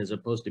person as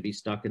opposed to be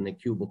stuck in the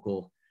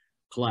cubicle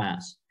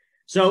class.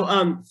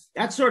 So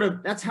that's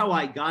how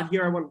I got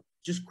here. I want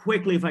just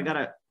quickly, if I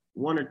got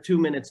 1 or 2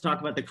 minutes, talk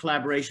about the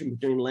collaboration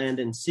between land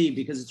and sea,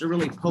 because it's a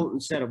really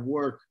potent set of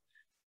work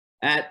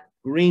at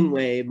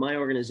Greenwave, my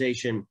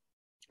organization.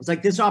 It's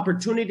like this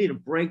opportunity to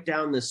break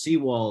down the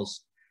seawalls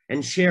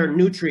and share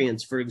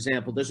nutrients, for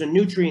example. There's a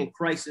nutrient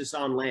crisis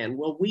on land.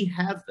 Well, we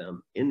have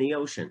them in the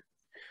ocean.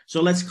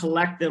 So let's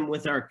collect them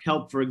with our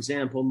kelp, for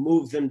example,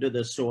 move them to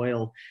the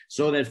soil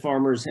so that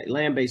farmers,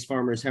 land-based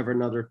farmers, have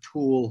another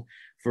tool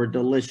for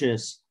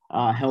delicious,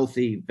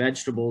 healthy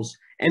vegetables.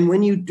 And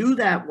when you do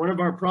that, one of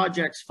our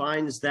projects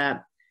finds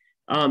that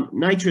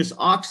nitrous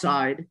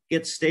oxide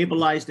gets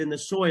stabilized in the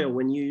soil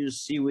when you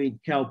use seaweed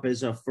kelp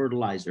as a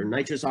fertilizer.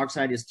 Nitrous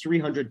oxide is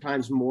 300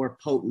 times more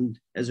potent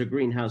as a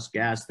greenhouse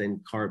gas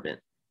than carbon,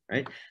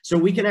 right? So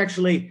we can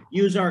actually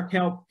use our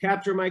kelp,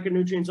 capture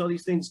micronutrients, all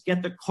these things,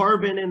 get the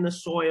carbon in the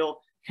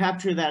soil,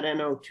 capture that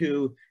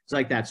NO2, it's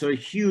like that. So a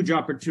huge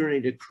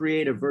opportunity to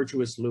create a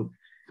virtuous loop.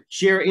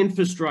 Share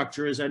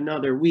infrastructure is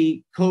another.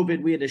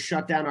 COVID, we had to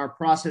shut down our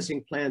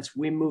processing plants.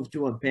 We moved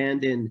to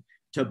abandoned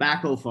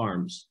tobacco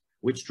farms,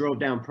 which drove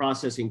down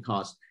processing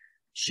costs.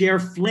 Share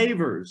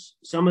flavors.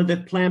 Some of the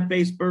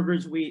plant-based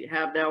burgers we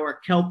have now are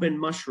kelp and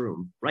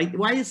mushroom, right?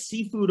 Why is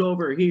seafood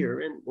over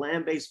here and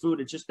land-based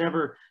food? It just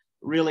never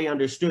really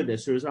understood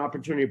this. There's an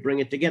opportunity to bring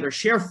it together.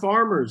 Share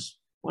farmers,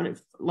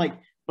 like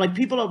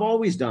people have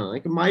always done,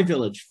 like in my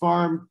village,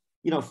 farm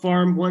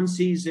one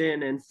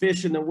season and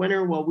fish in the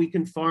winter. Well, we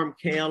can farm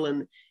kale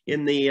in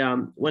the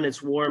when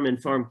it's warm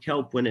and farm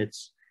kelp when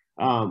it's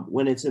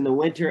in the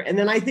winter. And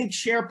then I think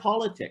share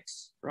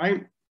politics,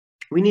 right?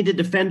 We need to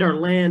defend our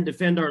land,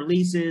 defend our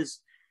leases,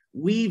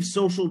 weave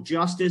social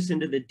justice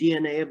into the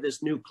DNA of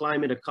this new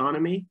climate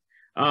economy.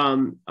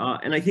 And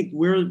I think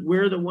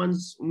we're the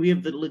ones, we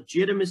have the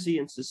legitimacy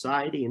in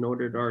society in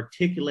order to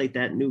articulate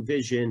that new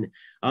vision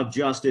of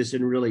justice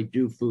and really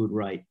do food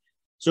right.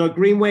 So at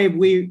Greenwave,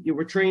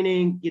 we're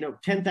training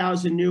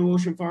 10,000 new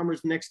ocean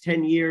farmers in the next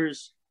 10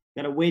 years,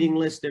 got a waiting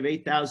list of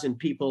 8,000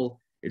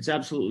 people. It's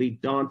absolutely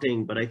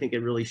daunting, but I think it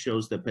really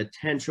shows the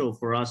potential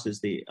for us as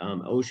the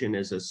ocean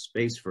as a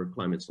space for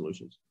climate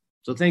solutions.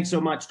 So thanks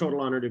so much. Total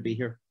honor to be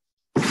here.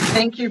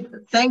 Thank you,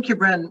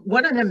 Bren.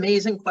 What an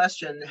amazing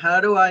question.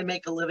 How do I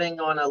make a living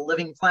on a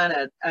living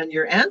planet? And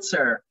your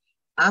answer,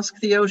 ask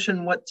the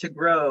ocean what to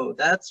grow.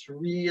 That's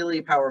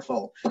really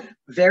powerful,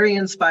 very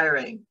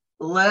inspiring.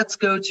 Let's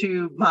go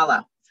to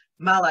Mala.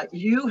 Mala,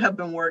 you have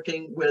been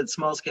working with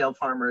small-scale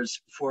farmers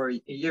for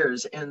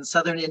years in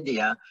southern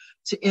India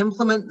to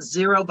implement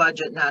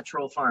zero-budget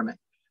natural farming,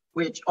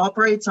 which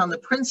operates on the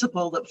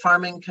principle that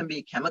farming can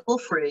be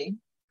chemical-free,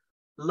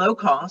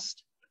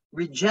 low-cost,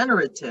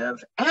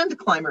 regenerative, and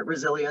climate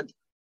resilient,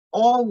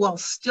 all while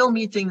still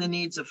meeting the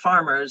needs of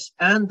farmers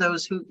and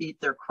those who eat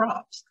their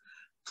crops.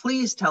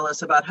 Please tell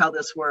us about how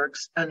this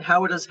works and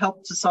how it has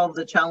helped to solve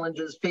the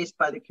challenges faced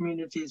by the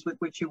communities with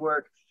which you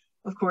work,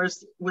 of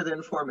course,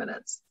 within 4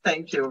 minutes.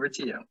 Thank you. Over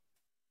to you.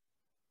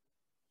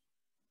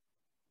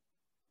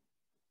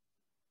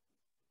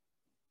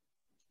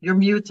 You're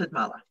muted,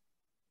 Mala.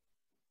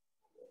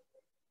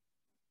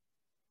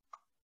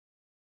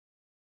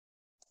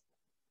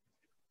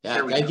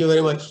 Yeah, thank you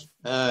very much,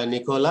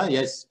 Nicola.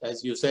 Yes,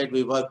 as you said,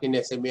 we work in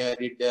a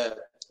semi-arid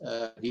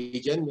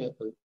region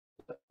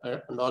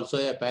and also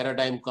a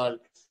paradigm called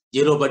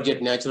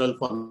zero-budget natural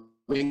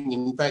farming.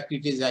 In fact,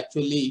 it is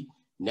actually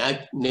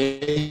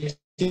nature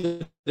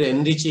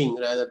enriching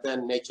rather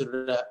than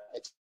nature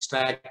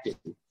extracting.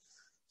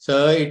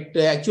 So it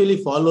actually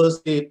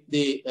follows the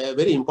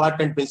very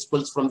important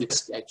principles from the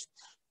forest.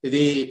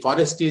 The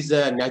forest is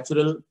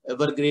natural,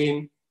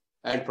 evergreen,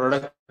 and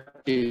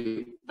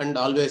productive, and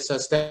always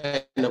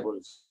sustainable.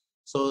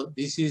 So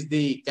this is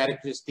the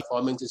characteristic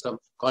farming system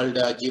called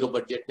zero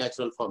budget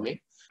natural farming.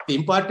 the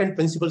important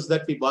principles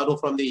that we borrow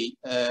from the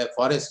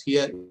forest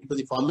here into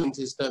the farming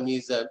system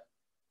is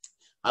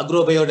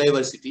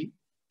agrobiodiversity,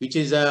 which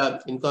is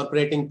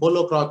incorporating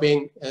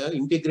polocropping,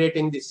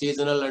 integrating the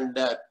seasonal and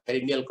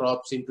perennial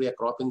crops into a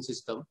cropping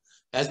system,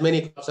 as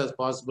many crops as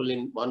possible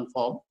in one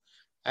farm,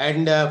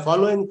 and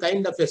following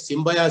kind of a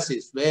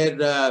symbiosis where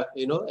a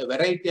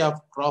variety of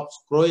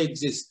crops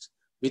coexist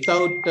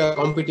without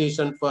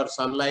competition for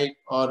sunlight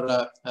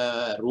or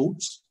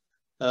roots.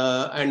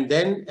 And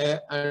then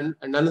and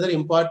another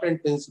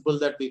important principle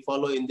that we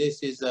follow in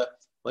this is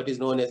what is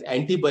known as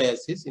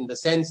antibiosis, in the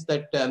sense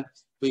that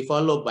we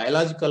follow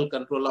biological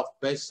control of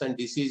pests and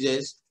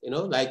diseases,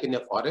 like in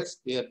a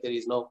forest where there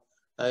is no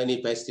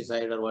any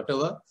pesticide or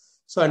whatever.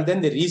 So, and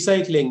then the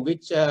recycling,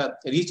 which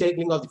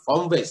recycling of the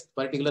farm waste,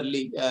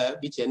 particularly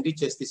which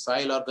enriches the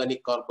soil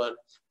organic carbon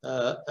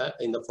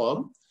in the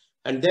farm.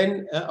 And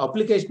then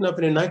application of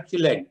an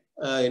inoculant,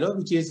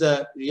 which is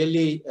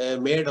really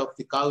made of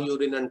the cow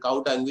urine and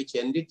cow dung, which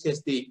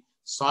enriches the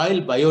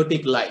soil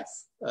biotic life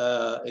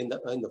in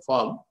the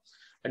farm.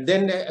 And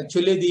then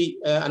actually the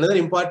another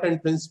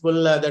important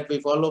principle that we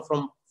follow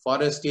from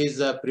forest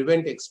is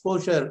prevent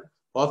exposure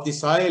of the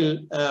soil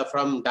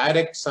from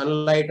direct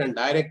sunlight and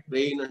direct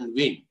rain and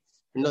wind.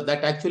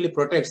 That actually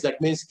protects.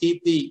 That means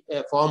keep the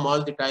farm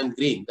all the time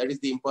green. That is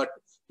the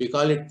important. We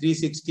call it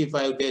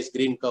 365 days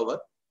green cover.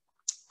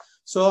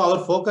 So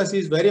our focus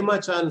is very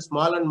much on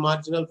small and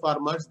marginal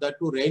farmers, that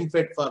too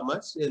rain-fed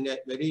farmers in a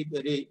very,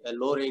 very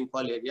low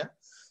rainfall area.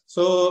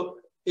 So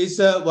it's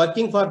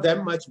working for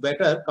them much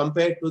better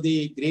compared to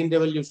the Green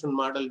Revolution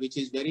model, which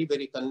is very,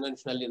 very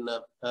conventional in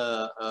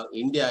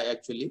India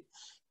actually,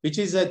 which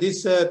is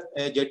this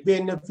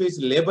ZBNF is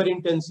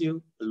labor-intensive,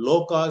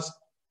 low cost,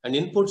 and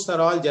inputs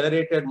are all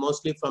generated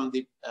mostly from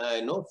the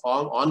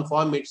farm, on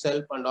farm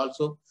itself, and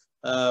also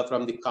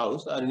from the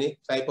cows or any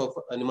type of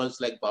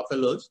animals like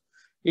buffaloes.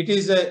 It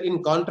is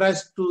in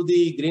contrast to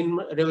the Green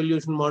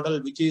Revolution model,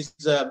 which is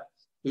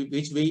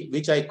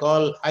which I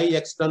call high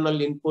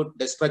external input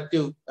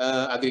destructive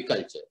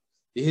agriculture.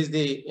 This is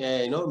the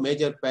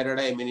major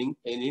paradigm in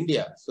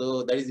India.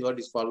 So that is what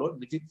is followed.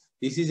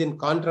 This is in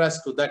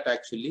contrast to that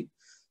actually.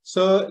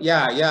 So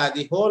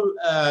the whole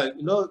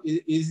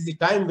is the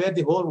time where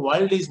the whole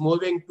world is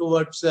moving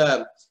towards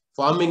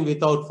farming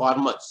without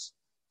farmers.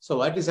 So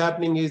what is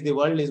happening is the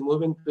world is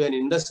moving to an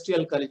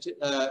industrial culture,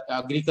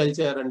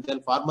 agriculture, and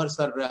then farmers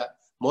are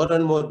more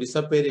and more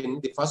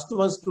disappearing. The first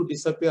ones to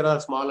disappear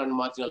are small and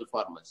marginal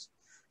farmers.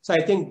 So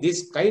I think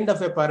this kind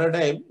of a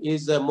paradigm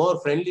is more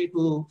friendly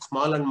to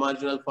small and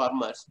marginal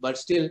farmers, but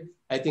still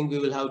I think we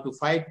will have to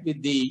fight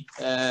with the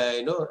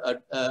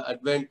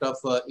advent of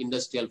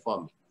industrial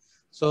farming.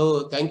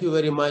 So thank you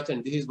very much,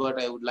 and this is what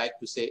I would like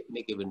to say in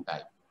a given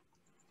time.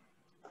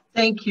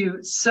 Thank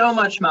you so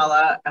much,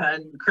 Mala,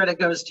 and credit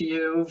goes to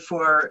you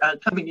for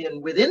coming in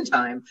within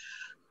time.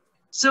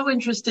 So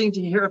interesting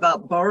to hear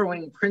about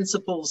borrowing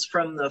principles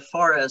from the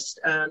forest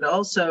and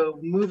also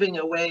moving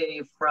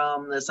away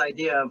from this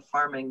idea of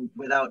farming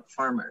without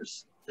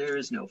farmers. There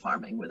is no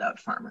farming without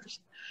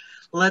farmers.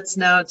 Let's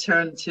now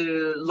turn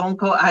to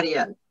Lonko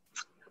Ariel.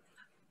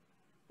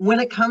 When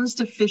it comes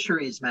to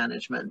fisheries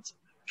management,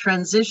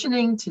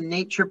 transitioning to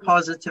nature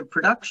positive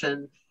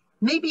production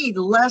maybe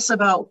less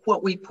about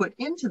what we put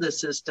into the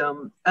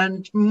system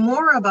and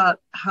more about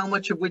how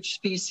much of which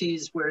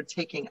species we're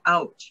taking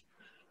out.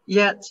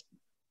 Yet,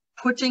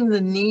 putting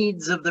the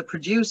needs of the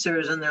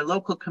producers and their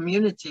local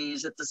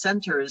communities at the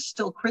center is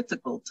still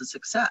critical to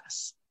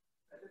success.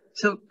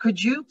 So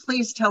could you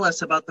please tell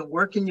us about the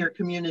work in your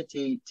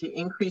community to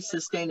increase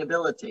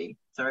sustainability?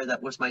 Sorry,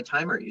 that was my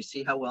timer. You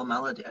see how well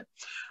Mala did.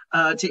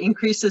 To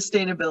increase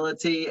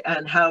sustainability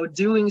and how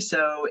doing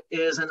so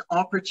is an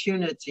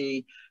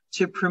opportunity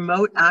to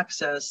promote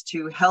access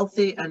to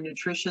healthy and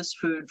nutritious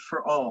food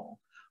for all.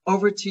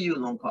 Over to you,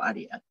 Lonko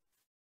Ariel.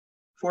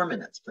 4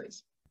 minutes,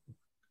 please.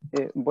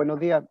 Buenos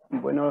días.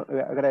 Bueno,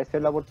 agradecer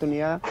la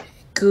oportunidad.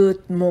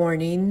 Good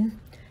morning.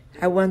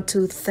 I want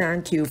to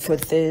thank you for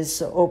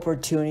this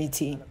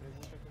opportunity.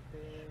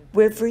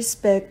 With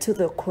respect to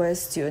the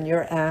question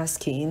you're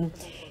asking,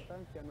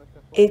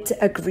 it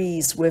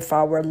agrees with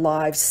our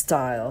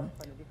lifestyle,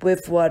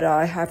 with what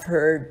I have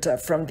heard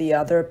from the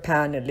other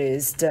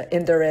panelists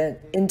in their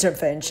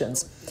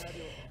interventions.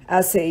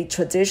 As a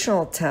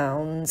traditional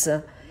town,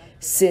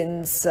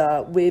 since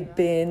we've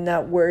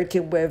been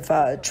working with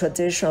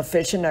traditional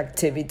fishing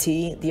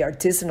activity, the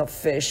artisanal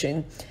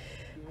fishing,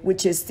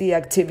 which is the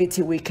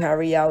activity we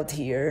carry out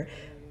here,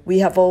 we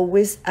have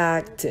always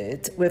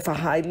acted with a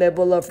high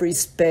level of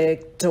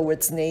respect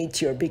towards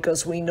nature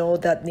because we know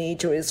that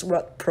nature is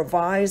what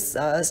provides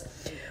us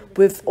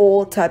with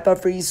all type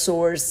of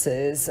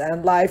resources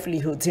and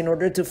livelihoods in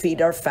order to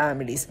feed our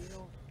families.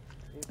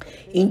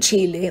 In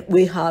Chile,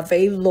 we have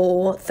a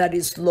law that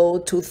is Law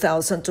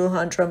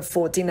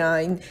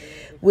 2249,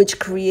 which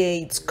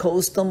creates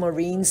coastal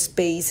marine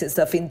spaces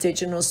of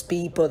indigenous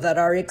people that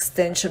are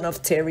extension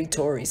of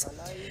territories.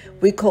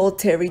 We call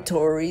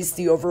territories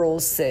the overall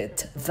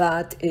set.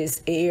 That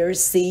is air,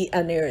 sea,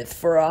 and earth.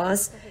 For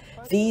us,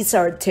 these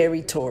are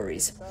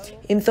territories.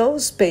 In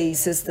those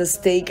spaces, the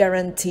state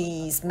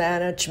guarantees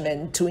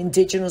management to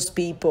indigenous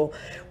people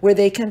where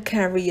they can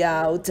carry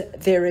out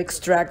their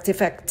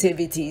extractive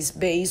activities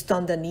based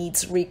on the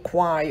needs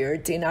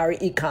required in our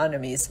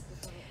economies.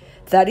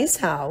 That is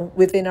how,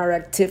 within our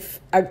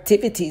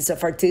activities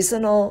of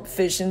artisanal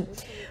fishing,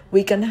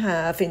 we can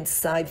have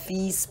inside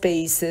these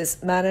spaces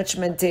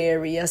management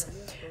areas,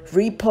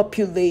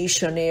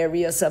 repopulation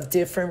areas of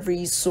different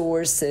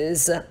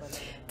resources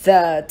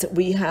that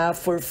we have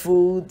for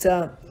food,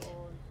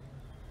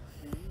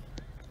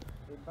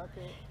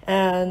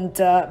 and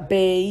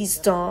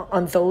based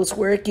on those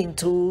working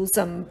tools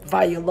and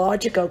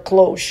biological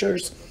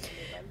closures,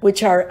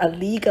 which are a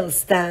legal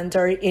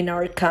standard in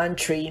our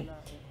country,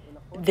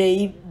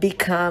 they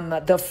become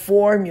the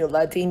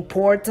formula, the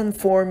important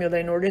formula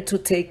in order to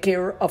take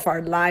care of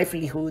our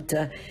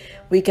livelihood.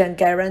 We can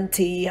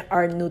guarantee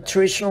our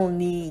nutritional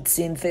needs,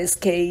 in this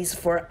case,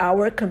 for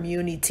our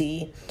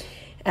community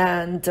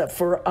and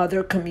for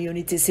other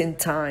communities in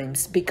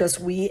times, because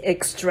we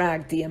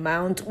extract the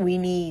amount we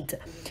need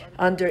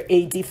under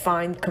a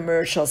defined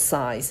commercial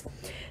size.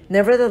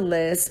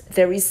 Nevertheless,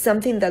 there is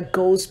something that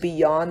goes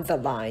beyond the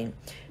line,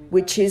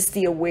 which is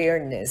the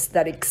awareness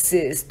that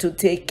exists to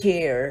take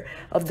care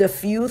of the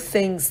few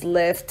things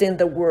left in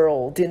the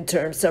world in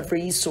terms of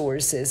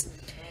resources,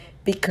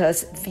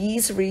 because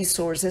these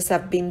resources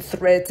have been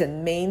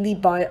threatened mainly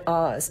by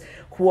us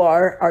who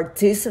are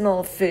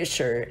artisanal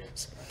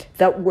fishers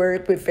that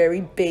work with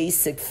very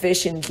basic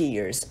fishing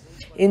gears.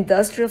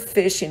 Industrial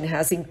fishing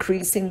has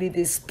increasingly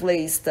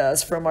displaced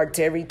us from our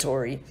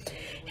territory.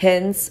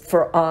 Hence,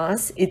 for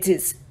us, it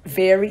is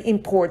very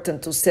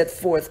important to set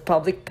forth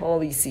public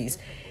policies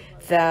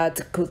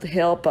that could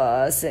help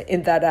us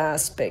in that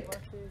aspect.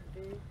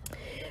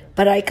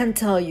 But I can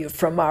tell you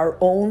from our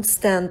own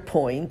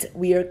standpoint,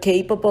 we are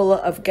capable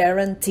of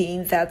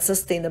guaranteeing that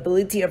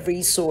sustainability of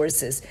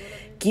resources,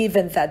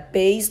 given that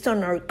based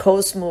on our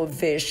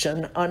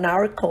cosmovision, on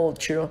our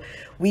culture,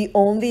 we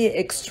only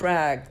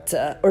extract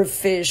or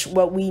fish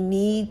what we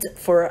need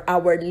for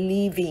our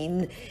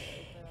living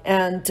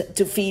and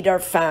to feed our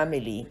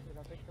family.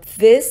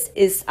 This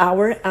is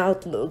our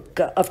outlook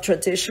of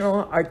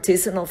traditional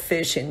artisanal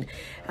fishing,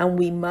 and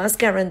we must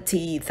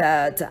guarantee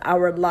that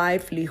our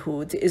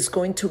livelihood is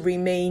going to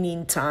remain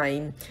in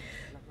time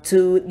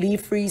to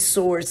leave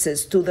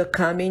resources to the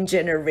coming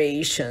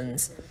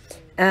generations.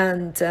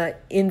 And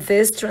in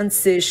this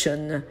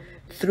transition,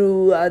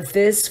 through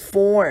this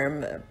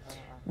form,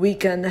 we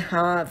can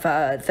have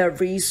the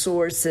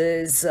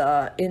resources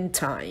in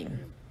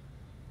time.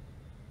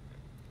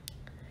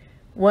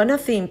 One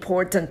of the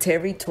important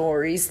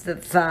territories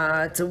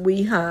that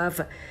we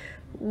have,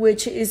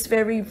 which is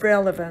very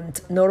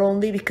relevant, not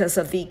only because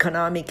of the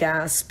economic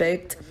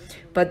aspect,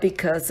 but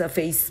because of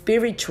a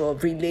spiritual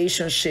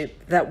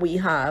relationship that we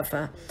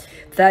have,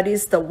 that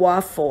is the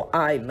Waffle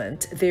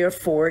Island.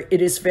 Therefore,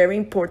 it is very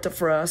important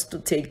for us to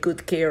take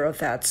good care of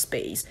that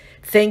space.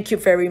 Thank you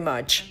very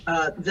much.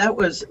 That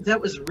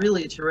was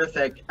really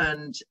terrific,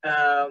 and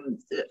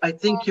I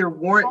think your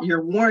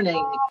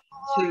warning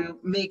to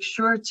make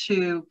sure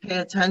to pay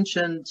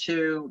attention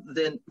to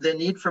the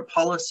need for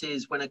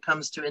policies when it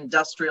comes to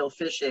industrial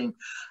fishing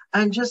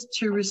and just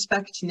to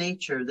respect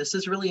nature. This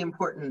is really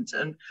important.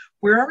 And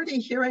we're already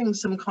hearing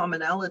some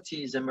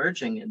commonalities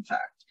emerging, in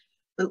fact.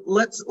 But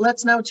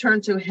let's now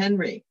turn to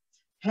Henry.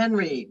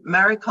 Henry,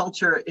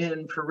 mariculture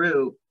in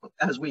Peru,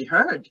 as we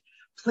heard,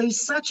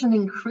 plays such an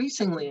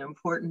increasingly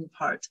important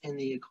part in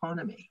the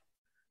economy.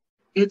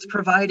 It's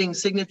providing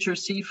signature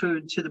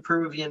seafood to the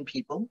Peruvian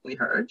people, we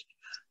heard,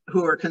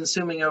 who are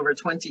consuming over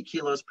 20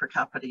 kilos per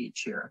capita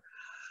each year.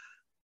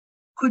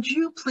 Could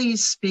you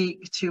please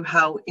speak to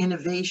how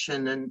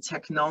innovation and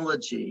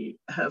technology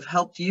have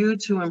helped you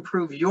to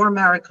improve your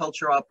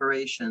mariculture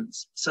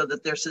operations so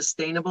that they're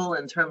sustainable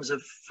in terms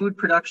of food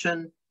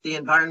production, the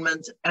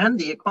environment, and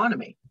the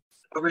economy?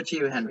 Over to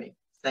you, Henry.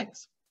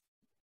 Thanks.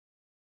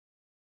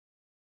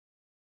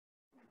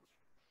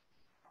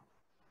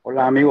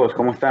 Hola amigos,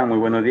 ¿cómo están? Muy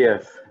buenos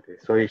días.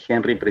 Soy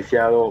Henry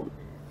Preciado.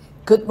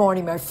 Good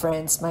morning, my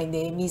friends. My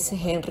name is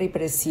Henry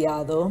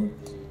Preciado.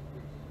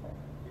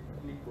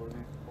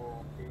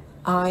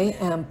 I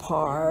am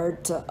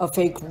part of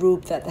a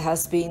group that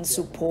has been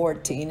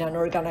supporting an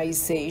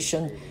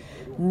organization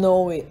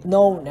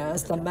known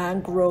as the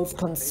Mangrove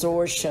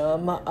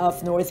Consortium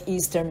of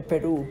Northeastern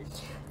Peru.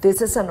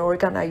 This is an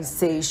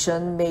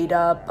organization made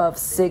up of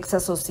 6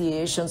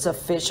 associations of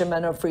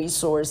fishermen of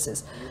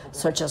resources,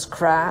 such as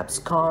crabs,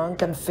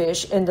 conch, and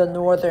fish in the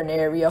northern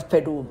area of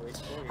Peru.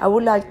 I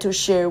would like to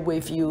share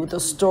with you the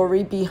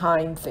story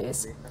behind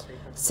this.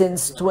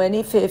 Since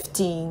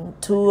 2015,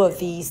 2 of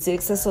these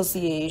 6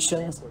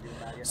 associations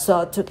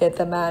sought to get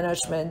the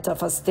management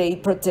of a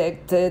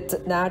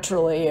state-protected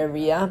natural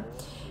area,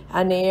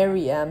 an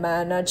area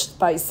managed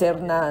by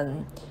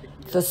CERNAN,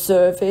 the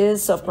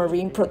Service of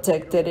Marine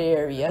Protected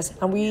Areas,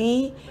 and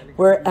we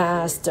were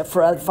asked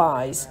for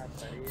advice.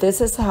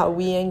 This is how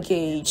we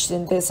engaged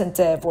in this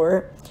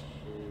endeavor.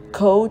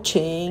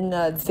 coaching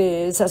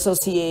these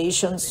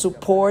associations,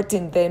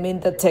 supporting them in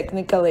the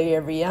technical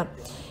area.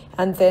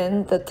 And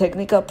then the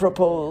technical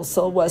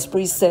proposal was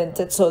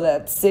presented so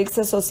that 6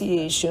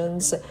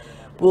 associations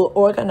will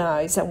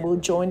organize and will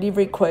jointly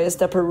request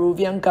the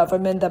Peruvian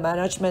government the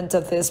management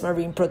of this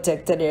marine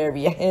protected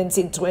area. Hence,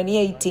 in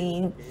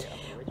 2018,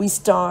 we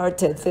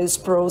started this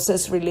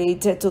process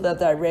related to the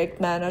direct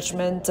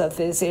management of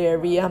this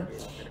area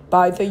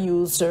by the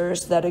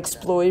users that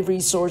exploit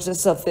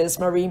resources of this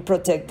marine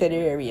protected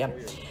area.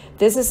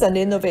 This is an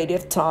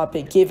innovative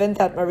topic, given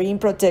that marine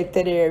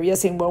protected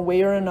areas in one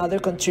way or another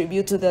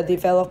contribute to the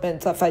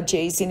development of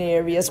adjacent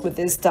areas with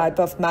this type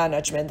of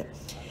management.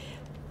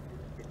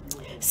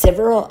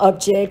 Several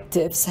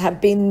objectives have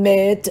been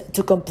met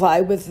to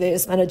comply with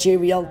this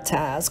managerial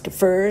task.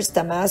 First,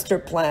 a master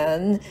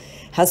plan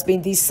has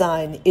been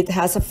designed. It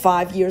has a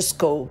 5-year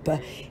scope.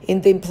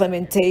 In the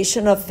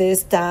implementation of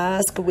this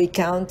task, we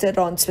counted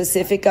on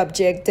specific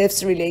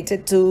objectives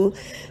related to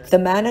the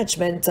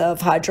management of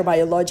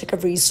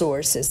hydrobiological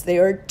resources.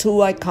 There are 2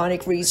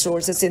 iconic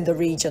resources in the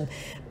region,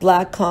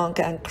 black conch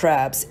and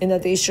crabs, in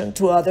addition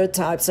to other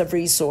types of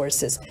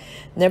resources.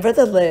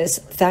 Nevertheless,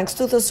 thanks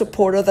to the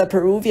support of the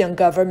Peruvian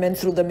government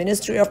through the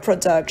Ministry of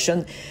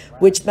Production,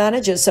 which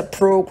manages a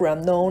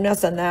program known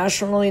as the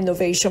National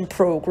Innovation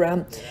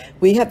Program,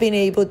 we have been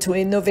able to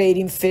innovate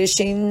in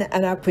fishing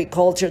and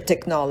aquaculture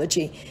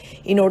technology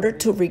in order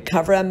to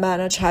recover and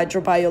manage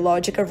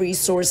hydrobiological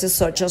resources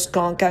such as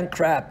conch and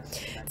crab.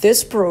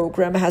 This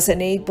program has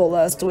enabled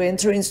us to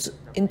enter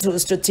into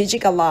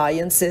strategic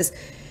alliances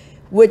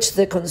which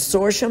the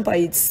consortium by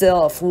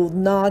itself would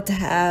not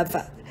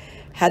have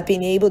had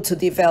been able to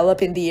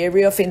develop in the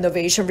area of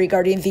innovation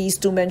regarding these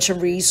 2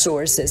 mentioned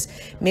resources,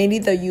 mainly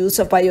the use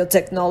of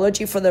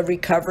biotechnology for the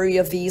recovery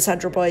of these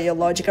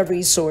hydrobiological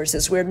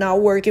resources. We're now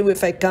working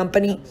with a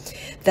company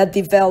that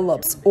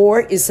develops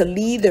or is a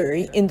leader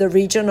in the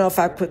region of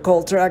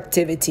aquaculture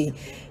activity.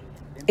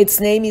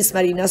 Its name is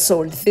Marina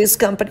Sol. This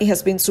company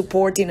has been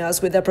supporting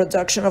us with the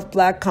production of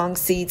black conch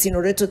seeds in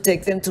order to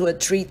take them to a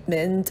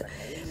treatment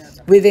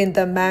within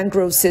the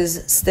mangrove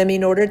system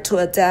in order to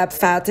adapt,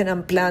 fatten,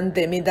 and plant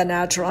them in the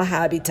natural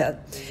habitat.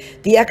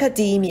 The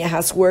academia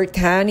has worked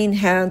hand in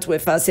hand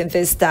with us in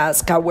this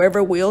task.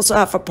 However, we also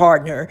have a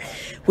partner,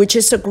 which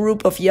is a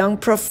group of young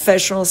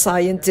professional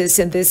scientists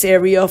in this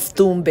area of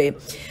Tumbe.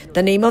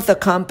 The name of the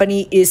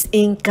company is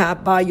Inca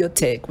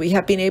Biotech. We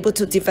have been able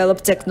to develop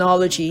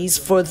technologies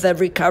for the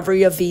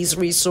recovery of these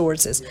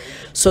resources.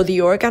 So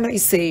the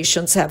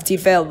organizations have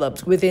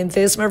developed within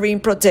this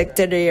marine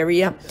protected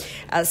area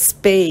a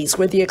space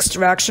where the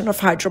extraction of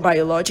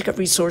hydrobiological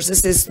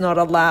resources is not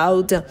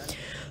allowed,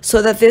 so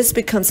that this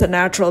becomes a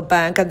natural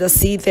bank and the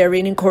seed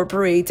therein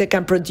incorporated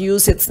can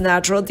produce its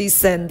natural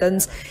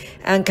descendants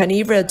and can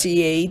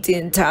irradiate the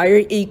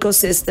entire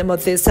ecosystem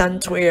of this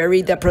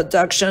sanctuary, the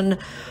production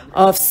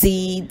of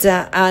seed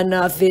and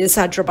of this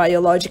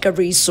hydrobiological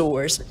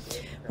resource.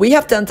 We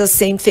have done the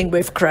same thing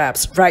with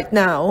crabs. Right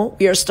now,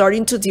 we are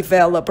starting to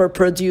develop or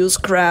produce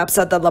crabs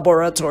at the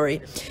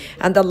laboratory,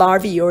 and the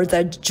larvae or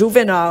the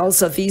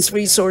juveniles of these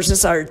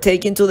resources are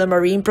taken to the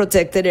marine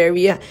protected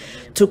area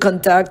to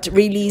conduct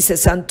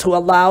releases and to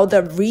allow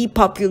the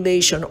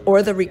repopulation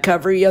or the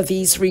recovery of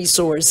these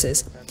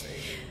resources.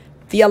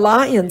 The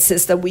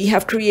alliances that we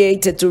have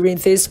created during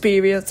this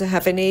period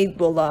have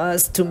enabled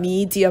us to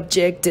meet the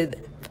objective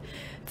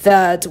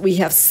that we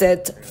have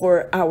set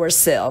for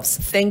ourselves.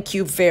 Thank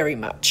you very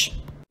much.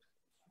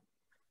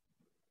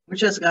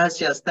 Muchas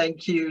gracias.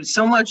 Thank you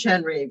so much,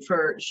 Henry,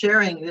 for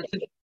sharing this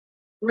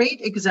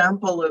great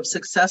example of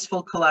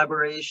successful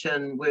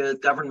collaboration with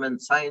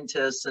government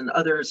scientists and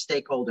other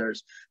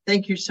stakeholders.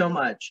 Thank you so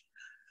much.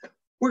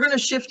 We're going to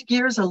shift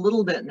gears a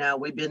little bit now.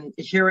 We've been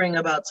hearing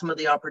about some of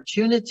the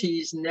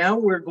opportunities. Now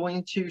we're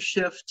going to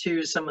shift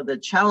to some of the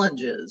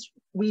challenges.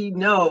 We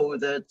know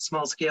that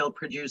small-scale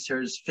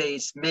producers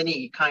face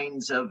many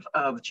kinds of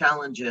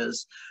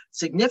challenges,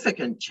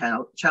 significant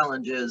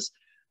challenges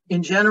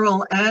in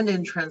general and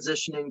in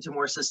transitioning to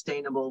more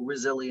sustainable,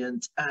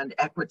 resilient, and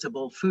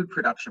equitable food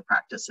production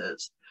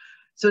practices.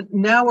 So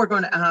now we're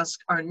going to ask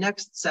our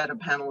next set of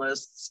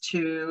panelists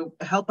to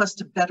help us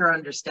to better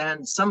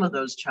understand some of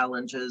those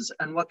challenges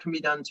and what can be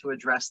done to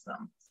address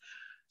them.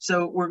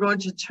 So we're going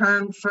to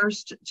turn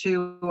first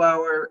to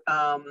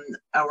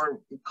our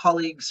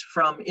colleagues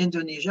from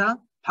Indonesia,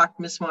 Pak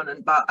Miswan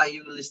and Ba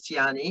Ayu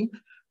Listiani.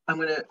 I'm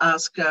going to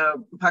ask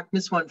Pak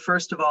Miswan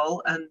first of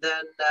all, and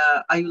then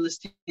Ayu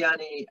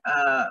Listiani,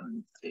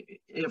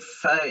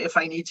 if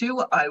I need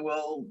to, I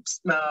will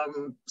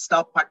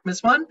stop Pak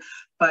Miswan,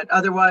 but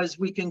otherwise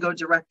we can go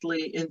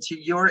directly into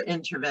your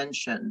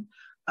intervention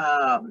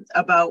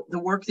about the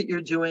work that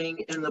you're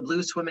doing in the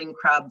blue swimming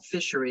crab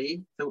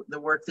fishery, the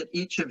work that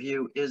each of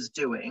you is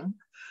doing.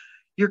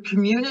 Your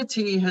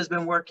community has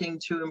been working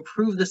to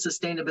improve the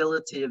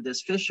sustainability of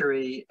this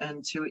fishery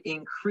and to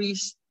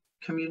increase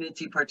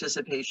community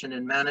participation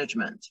in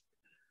management.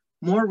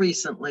 More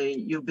recently,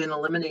 you've been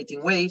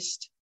eliminating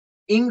waste,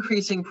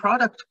 increasing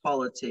product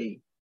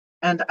quality,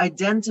 and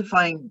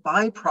identifying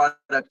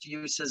byproduct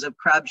uses of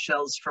crab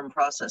shells from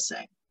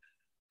processing.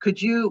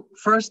 Could you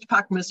first,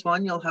 Pak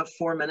Miswan, you'll have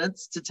 4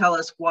 minutes to tell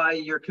us why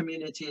your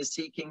community is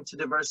seeking to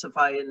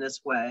diversify in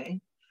this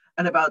way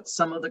and about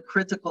some of the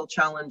critical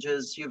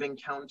challenges you've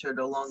encountered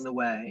along the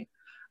way.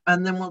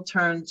 And then we'll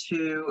turn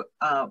to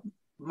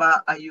Ma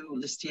Ayu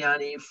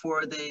Listiani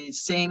for the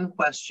same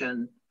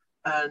question,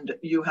 and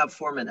you have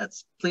 4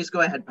 minutes. Please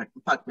go ahead,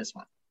 Pak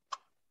Miswan.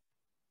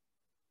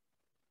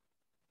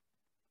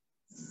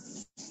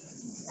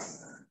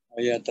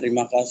 Ya,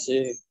 terima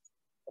kasih.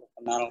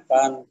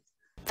 Perkenalkan.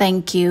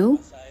 Thank you.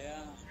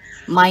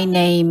 My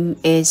name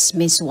is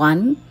Miss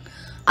Wan.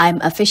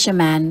 I'm a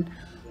fisherman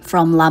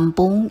from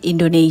Lampung,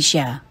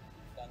 Indonesia.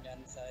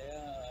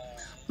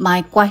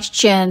 My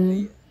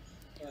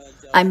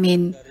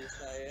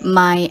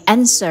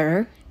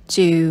answer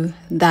to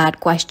that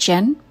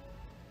question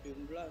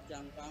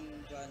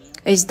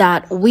is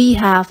that we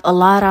have a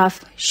lot of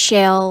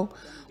shell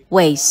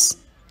waste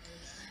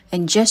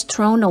and just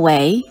thrown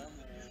away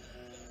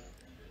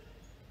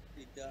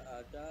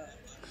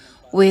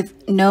with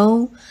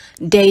no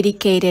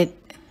dedicated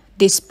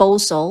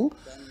disposal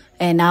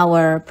in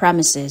our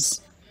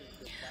premises.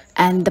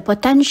 And the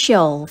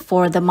potential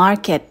for the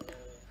market,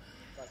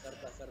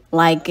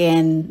 like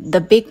in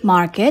the big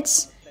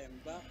markets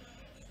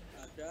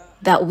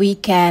that we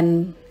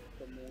can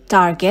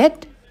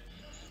target,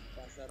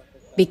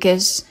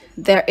 because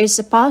there is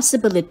a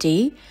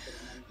possibility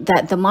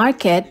that the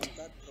market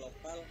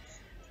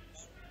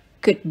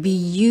could be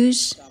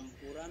used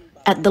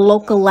at the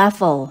local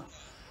level,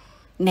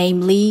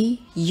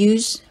 namely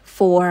used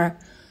for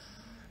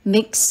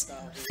mixed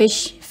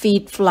fish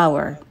feed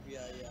flour.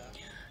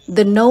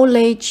 The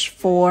knowledge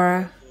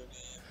for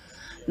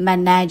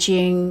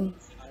managing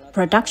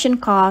production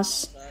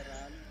costs,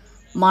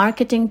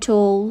 marketing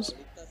tools,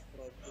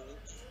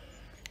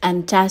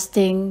 and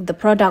testing the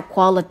product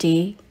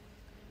quality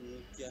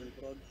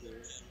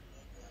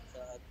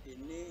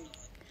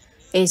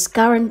is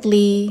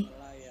currently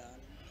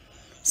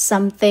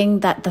something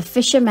that the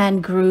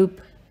fisherman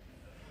group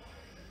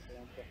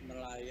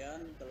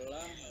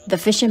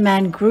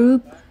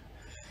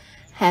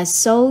has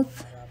sought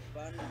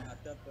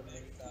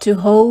to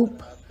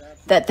hope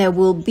that there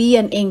will be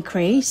an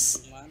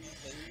increase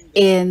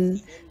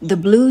in the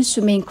blue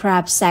swimming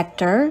crab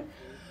sector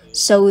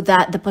so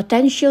that the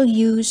potential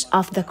use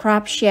of the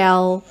crab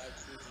shell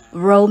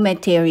raw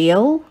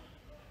material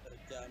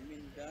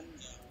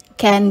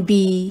can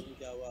be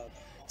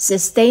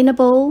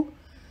sustainable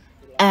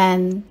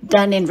and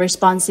done in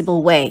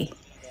responsible way.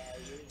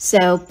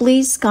 So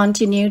please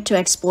continue to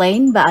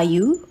explain, Mbak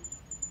Ayu.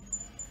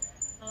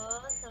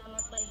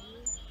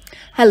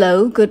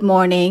 Hello, good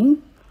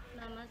morning.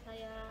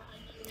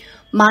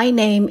 My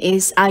name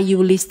is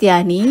Ayu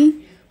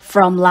Listiani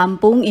from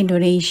Lampung,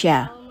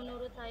 Indonesia.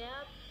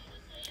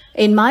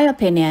 In my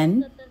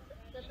opinion,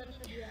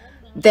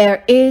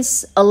 there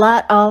is a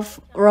lot of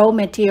raw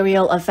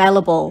material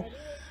available,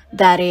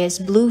 that is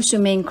blue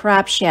swimming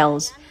crab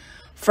shells,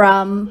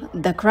 from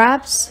the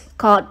crabs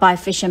caught by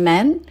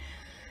fishermen,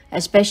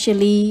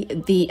 especially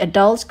the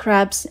adult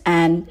crabs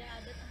and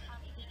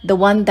the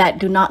one that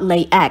do not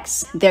lay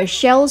eggs. Their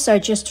shells are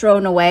just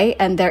thrown away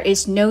and there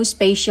is no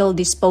spatial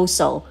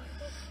disposal,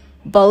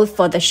 both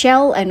for the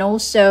shell and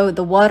also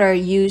the water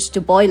used to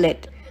boil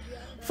it.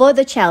 For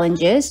the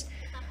challenges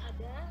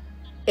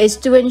is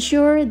to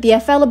ensure the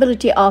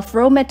availability of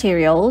raw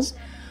materials,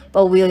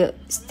 but we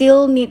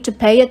still need to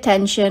pay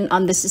attention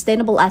on the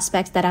sustainable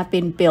aspects that have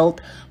been built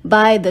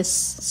by the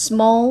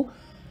small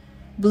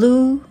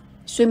blue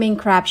swimming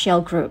crab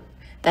shell group.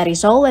 That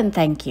is all, and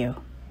thank you.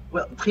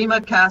 Well, prima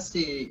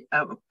kasih,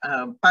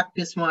 Pak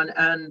Miswan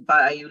and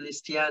Mbak Ayu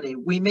Listiani.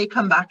 We may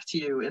come back to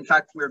you. In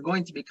fact, we're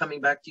going to be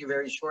coming back to you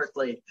very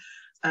shortly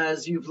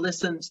as you've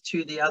listened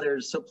to the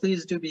others. So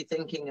please do be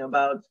thinking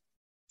about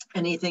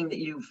anything that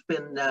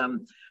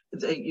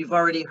you've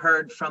already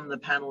heard from the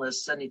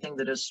panelists, anything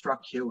that has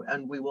struck you,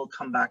 and we will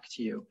come back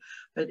to you.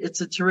 But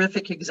it's a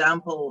terrific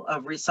example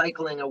of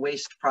recycling a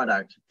waste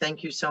product.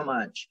 Thank you so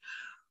much.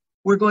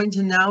 We're going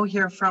to now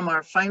hear from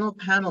our final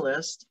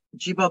panelist,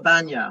 Jibo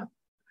Banya.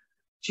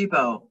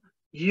 Jibo,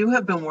 you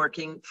have been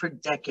working for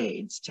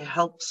decades to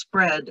help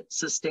spread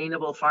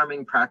sustainable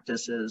farming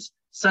practices,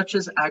 such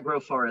as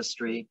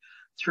agroforestry,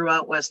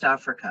 throughout West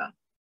Africa.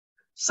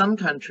 Some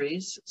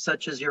countries,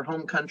 such as your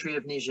home country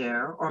of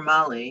Niger or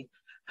Mali,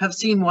 have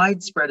seen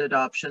widespread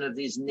adoption of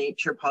these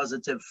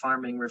nature-positive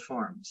farming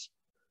reforms.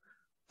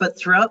 But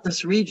throughout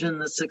this region,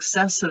 the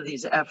success of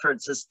these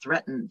efforts is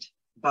threatened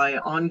by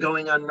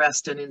ongoing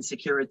unrest and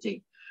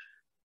insecurity.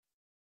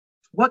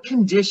 What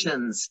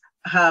conditions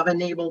have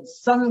enabled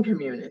some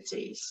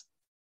communities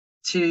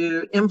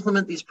to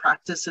implement these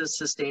practices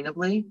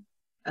sustainably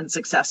and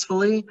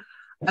successfully?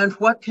 And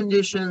what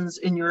conditions,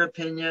 in your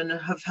opinion,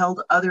 have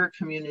held other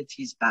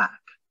communities back?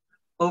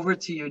 Over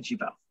to you,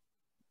 Jibo.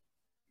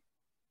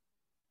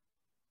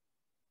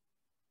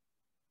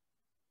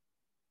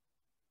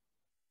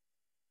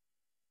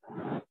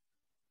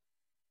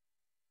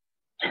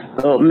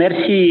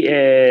 Merci,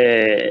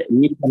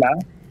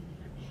 Nicolas.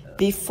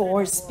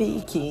 Before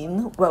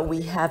speaking what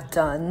we have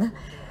done,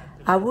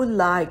 I would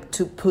like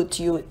to put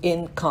you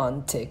in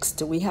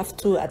context. We have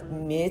to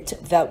admit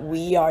that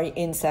we are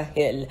in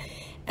Sahel,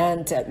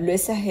 and Le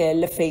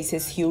Sahel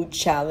faces huge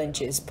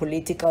challenges,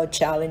 political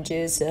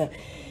challenges.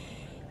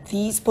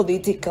 These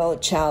political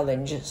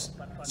challenges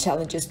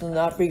do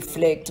not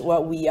reflect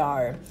what we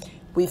are.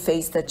 We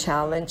face the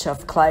challenge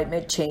of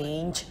climate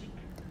change.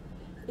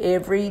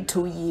 Every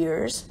 2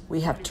 years, we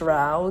have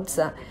droughts,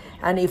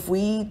 and if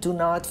we do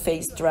not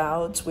face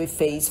droughts, we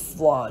face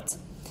floods.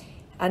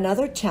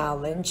 Another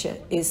challenge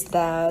is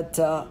that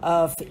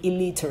of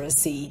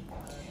illiteracy.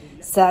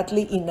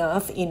 Sadly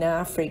enough, in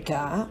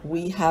Africa,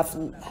 we have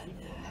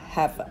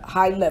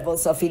high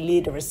levels of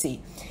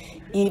illiteracy.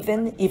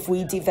 Even if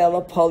we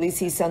develop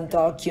policies and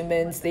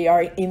documents, they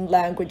are in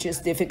languages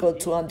difficult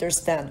to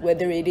understand,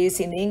 whether it is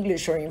in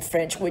English or in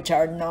French, which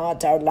are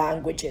not our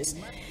languages.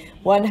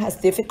 One has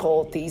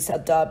difficulties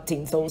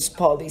adopting those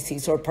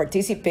policies or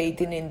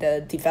participating in the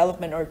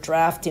development or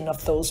drafting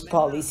of those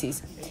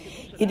policies.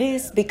 It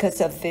is because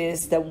of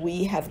this that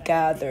we have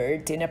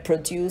gathered in a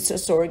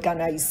producers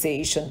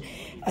organization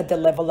at the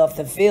level of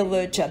the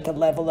village, at the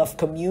level of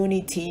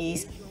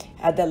communities,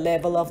 at the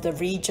level of the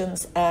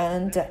regions,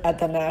 and at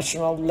the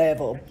national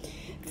level.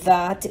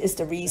 That is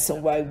the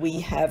reason why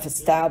we have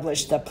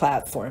established a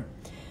platform.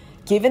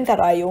 Given that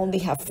I only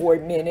have 4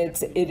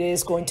 minutes, it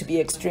is going to be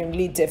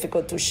extremely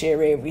difficult to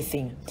share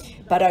everything.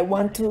 But I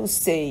want to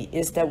say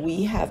is that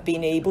we have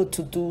been able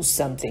to do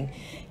something,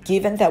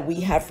 given that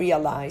we have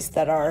realized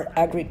that our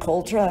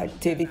agricultural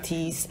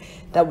activities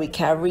that we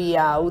carry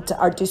out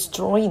are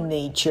destroying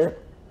nature,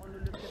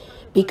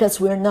 because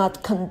we're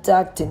not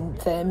conducting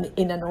them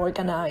in an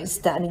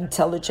organized and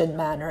intelligent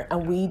manner,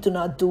 and we do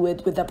not do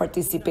it with the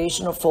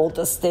participation of all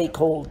the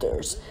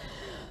stakeholders.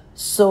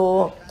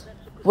 So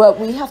what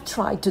we have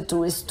tried to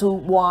do is to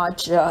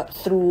watch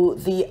through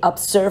the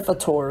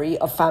Observatory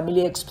of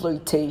Family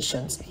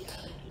Exploitations.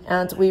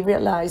 And we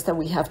realized that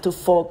we have to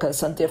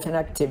focus on different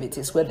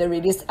activities, whether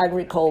it is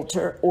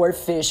agriculture or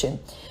fishing.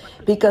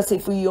 Because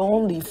if we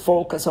only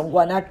focus on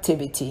one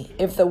activity,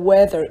 if the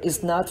weather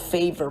is not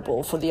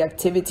favorable for the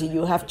activity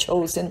you have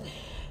chosen,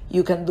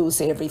 you can lose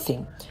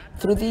everything.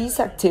 Through these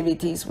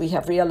activities, we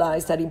have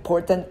realized that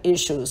important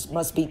issues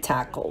must be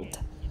tackled.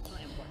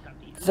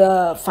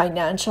 The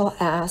financial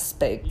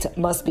aspect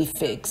must be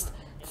fixed.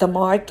 The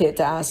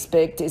market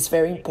aspect is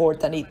very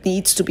important. It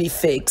needs to be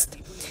fixed.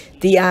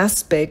 The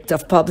aspect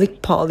of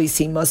public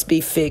policy must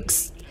be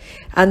fixed.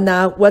 And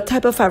now, what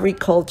type of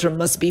agriculture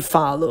must be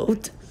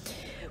followed?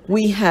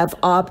 We have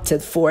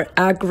opted for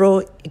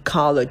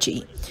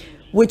agroecology,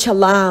 which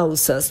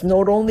allows us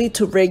not only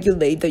to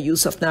regulate the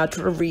use of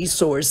natural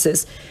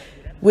resources,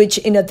 which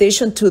in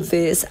addition to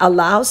this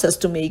allows us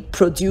to make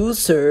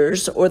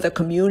producers or the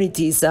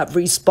communities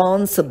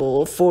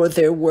responsible for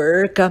their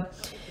work.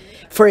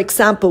 For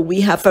example, we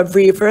have a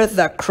river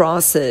that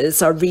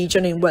crosses our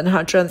region in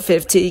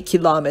 150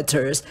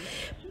 kilometers,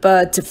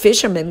 but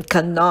fishermen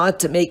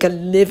cannot make a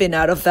living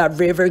out of that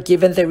river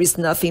given there is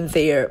nothing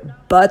there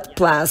but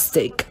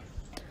plastic.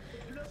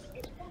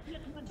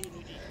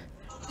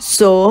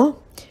 So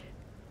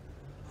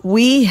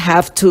we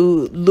have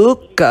to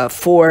look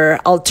for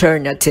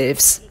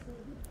alternatives,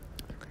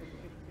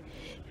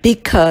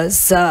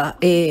 because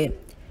the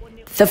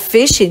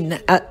fishing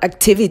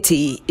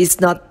activity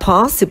is not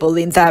possible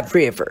in that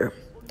river.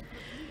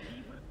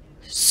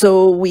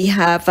 So we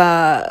have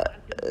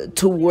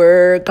to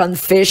work on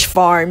fish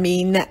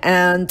farming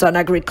and on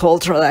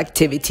agricultural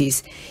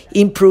activities,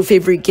 improve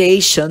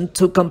irrigation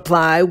to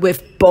comply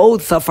with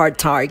both of our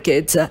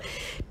targets,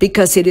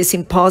 because it is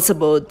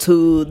impossible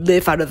to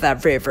live out of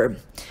that river.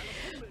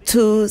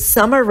 To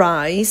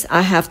summarize,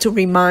 I have to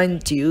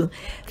remind you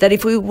that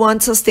if we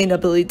want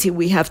sustainability,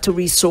 we have to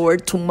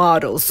resort to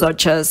models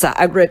such as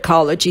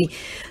agroecology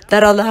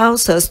that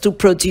allows us to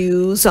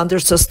produce under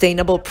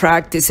sustainable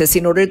practices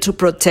in order to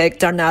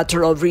protect our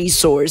natural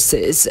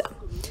resources.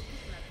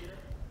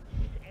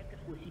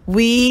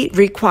 We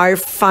require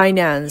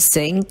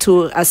financing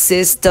to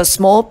assist the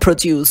small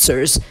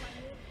producers,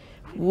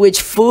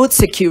 which food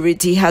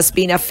security has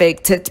been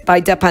affected by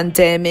the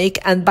pandemic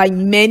and by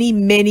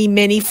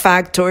many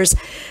factors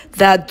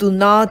that do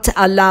not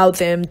allow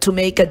them to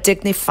make a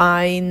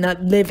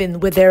dignified living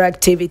with their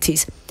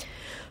activities.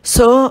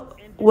 So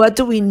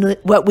what we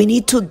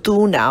need to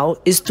do now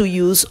is to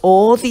use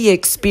all the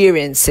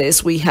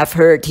experiences we have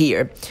heard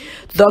here,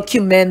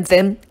 document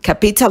them,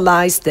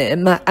 capitalize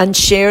them, and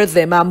share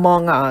them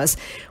among us,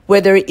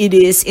 whether it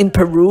is in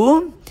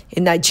Peru,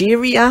 in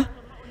Nigeria.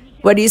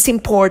 What is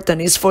important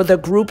is for the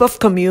group of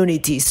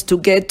communities to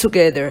get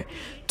together,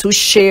 to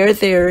share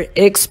their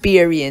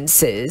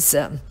experiences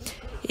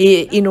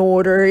in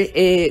order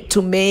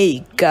to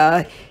make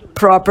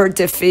proper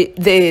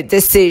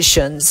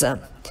decisions.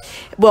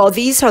 Well,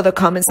 these are the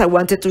comments I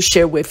wanted to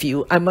share with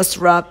you. I must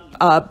wrap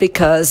up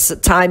because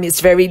time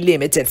is very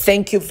limited.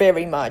 Thank you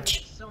very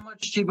much.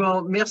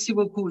 Thibault, merci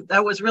beaucoup.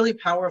 That was really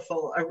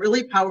powerful, a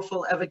really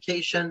powerful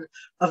evocation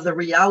of the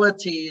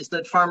realities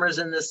that farmers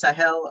in the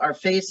Sahel are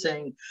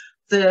facing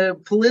the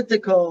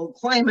political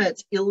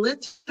climate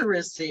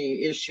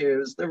illiteracy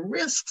issues, the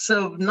risks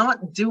of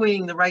not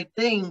doing the right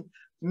thing,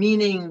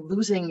 meaning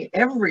losing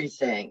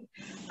everything,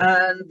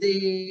 and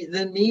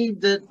the need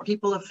that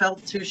people have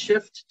felt to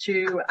shift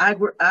to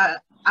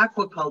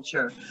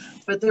aquaculture.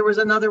 But there was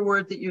another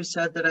word that you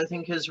said that I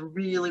think is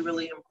really,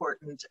 really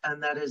important,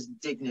 and that is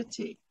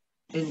dignity.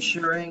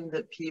 Ensuring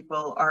that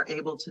people are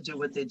able to do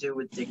what they do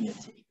with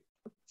dignity.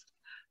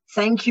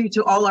 Thank you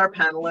to all our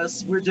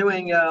panelists. We're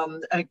doing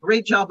a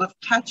great job of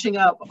catching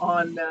up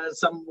on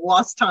some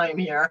lost time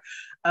here.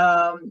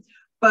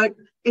 But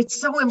it's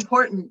so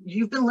important.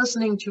 You've been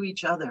listening to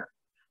each other.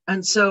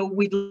 And so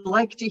we'd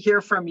like to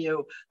hear from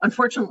you.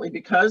 Unfortunately,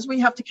 because we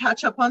have to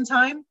catch up on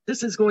time,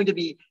 this is going to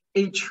be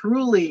a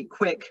truly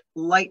quick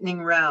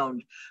lightning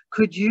round.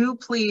 Could you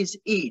please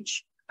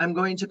each, I'm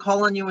going to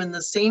call on you in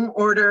the same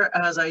order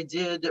as I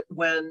did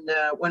when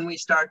we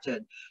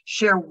started,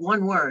 share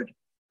one word,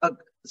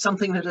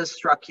 something that has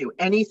struck you,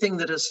 anything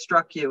that has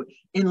struck you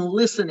in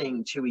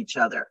listening to each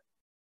other.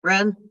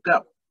 Ren,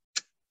 go.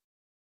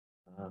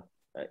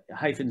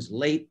 Hyphens,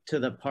 late to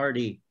the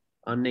party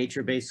on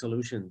nature-based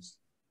solutions.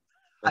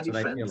 That's what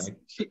I feel like.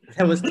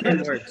 That was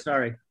 10 words,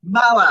 sorry.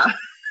 Mala.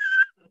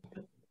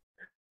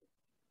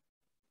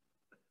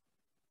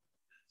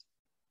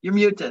 You're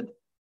muted.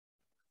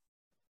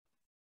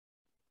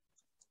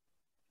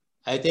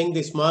 I think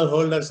the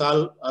smallholders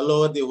all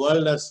over the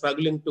world are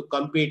struggling to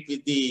compete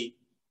with the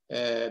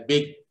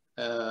big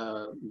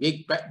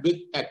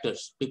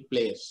actors, big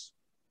players.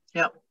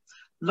 Yeah.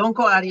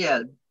 Lonko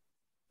Ariel.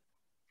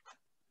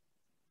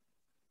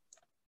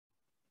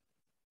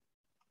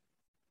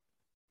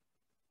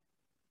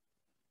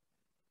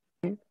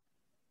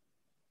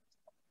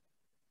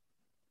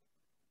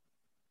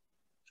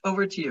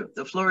 Over to you.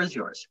 The floor is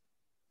yours.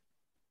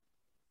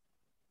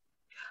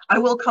 I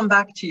will come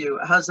back to you.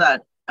 How's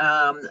that?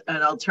 And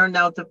I'll turn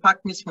now to Pak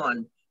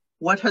Miswan.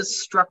 What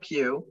has struck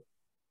you,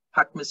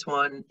 Pak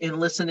Miswan, in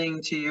listening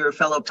to your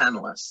fellow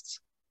panelists?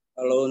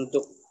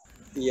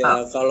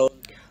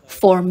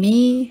 For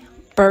me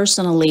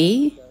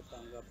personally,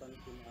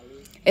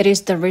 it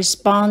is the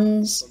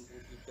response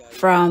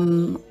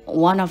from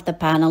one of the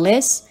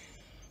panelists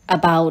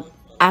about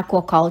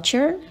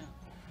aquaculture.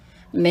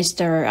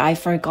 Mr. I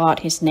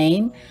forgot his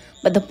name,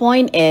 but the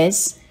point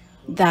is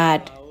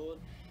that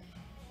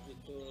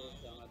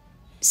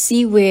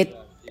seaweed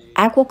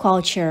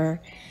aquaculture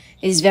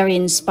is very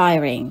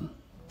inspiring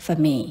for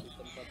me.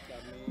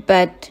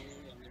 But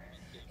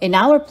in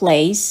our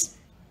place,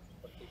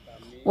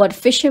 what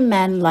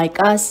fishermen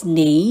like us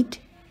need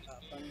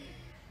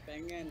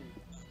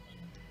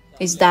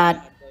is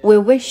that we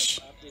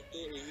wish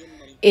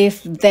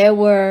if there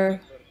were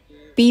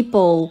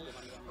people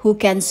who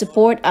can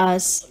support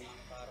us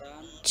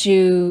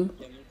to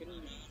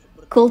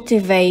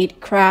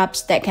cultivate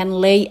crabs that can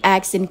lay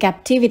eggs in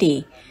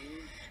captivity.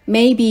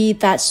 Maybe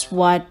that's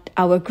what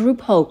our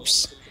group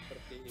hopes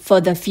for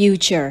the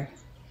future.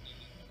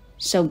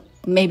 So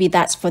maybe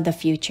that's for the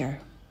future.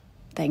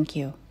 Thank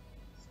you.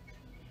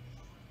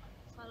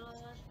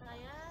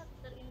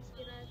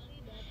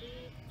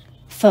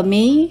 For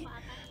me,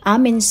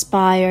 I'm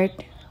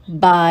inspired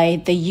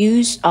by the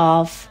use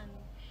of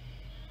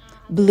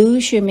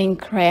blue swimming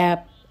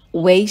crab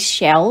waste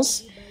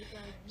shells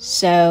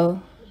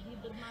so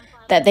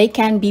that they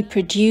can be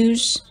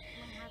produced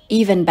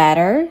even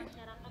better,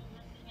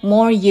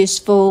 more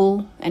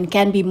useful, and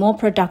can be more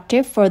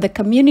productive for the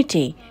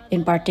community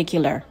in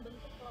particular.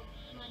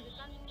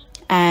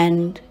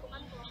 And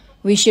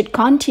we should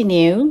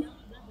continue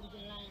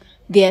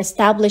the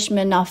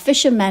establishment of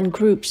fishermen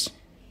groups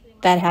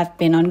that have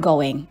been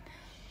ongoing.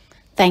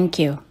 Thank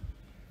you.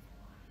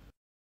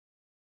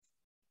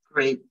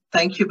 Great.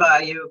 Thank you,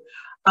 Bayu.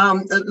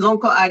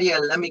 Lonko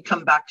Ariel, let me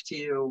come back to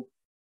you.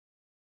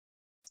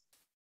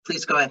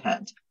 Please go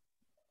ahead.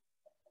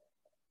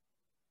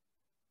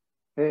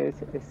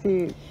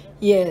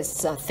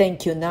 Yes,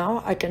 thank you.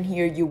 Now I can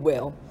hear you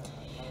well.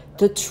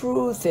 The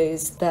truth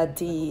is that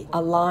the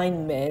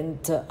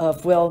alignment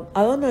of, well,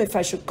 I don't know if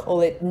I should call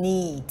it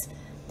need,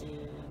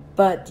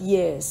 but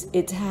yes,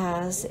 it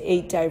has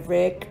a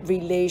direct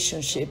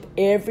relationship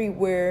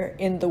everywhere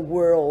in the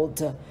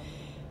world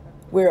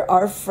where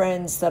our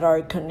friends that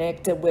are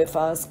connected with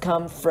us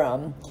come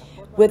from,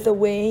 with the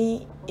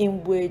way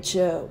in which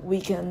we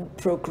can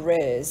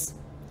progress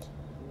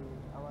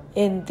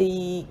in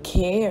the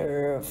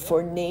care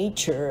for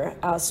nature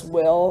as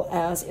well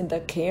as in the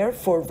care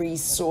for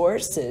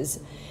resources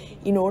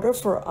in order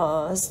for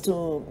us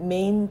to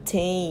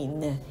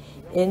maintain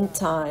in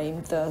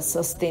time the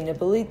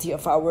sustainability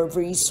of our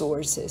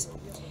resources.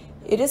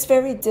 It is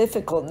very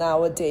difficult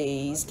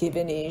nowadays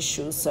given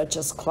issues such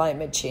as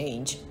climate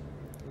change.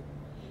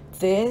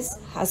 This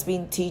has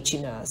been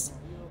teaching us.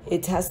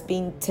 It has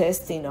been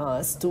testing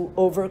us to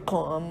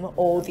overcome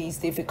all these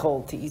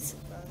difficulties.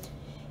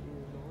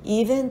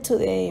 Even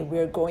today,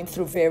 we're going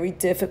through very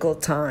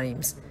difficult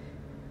times.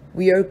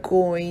 We are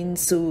going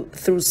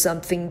through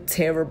something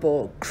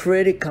terrible,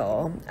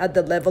 critical at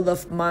the level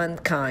of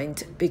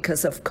mankind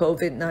because of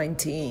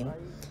COVID-19.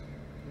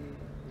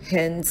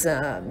 Hence,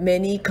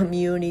 many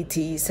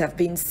communities have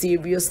been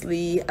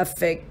seriously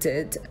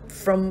affected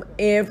from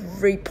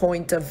every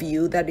point of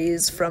view, that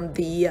is, from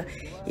the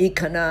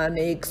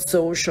economic,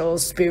 social,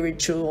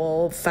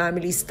 spiritual,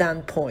 family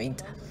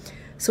standpoint.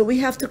 So we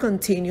have to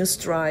continue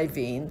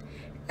striving.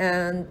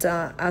 And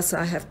as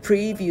I have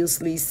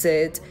previously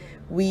said,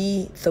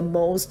 we, the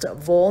most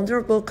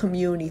vulnerable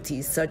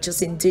communities, such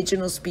as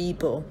indigenous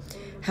people,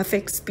 have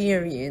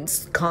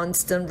experienced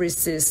constant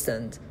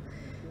resistance.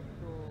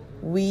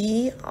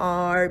 We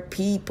are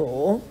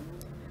people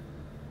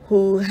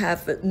who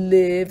have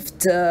lived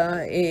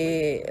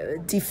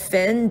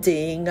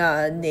defending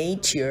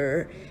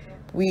nature.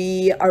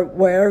 We are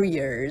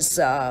warriors.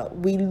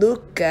 We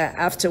look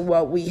after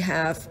what we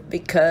have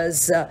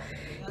because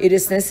it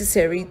is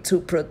necessary to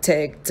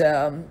protect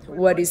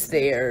what is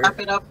there.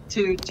 Wrap it up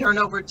to turn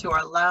over to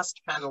our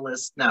last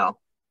panelist now.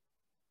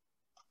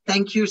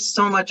 Thank you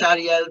so much,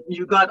 Aria.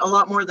 You got a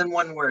lot more than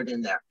one word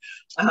in there.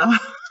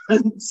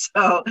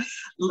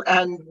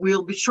 And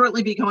we'll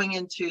shortly be going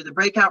into the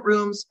breakout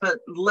rooms, but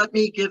let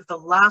me give the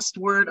last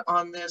word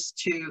on this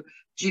to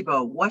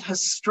Jibo. What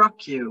has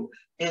struck you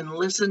in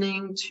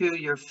listening to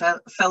your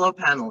fellow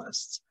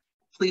panelists?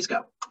 Please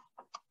go.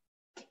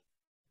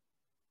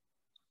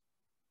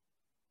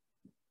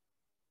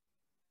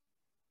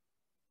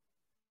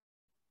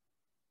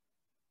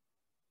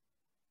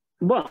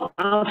 Well,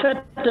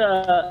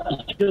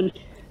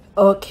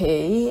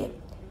 okay,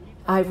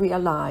 I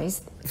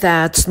realized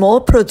that small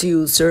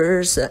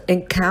producers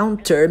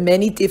encounter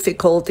many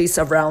difficulties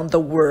around the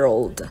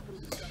world.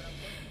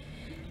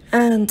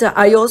 And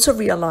I also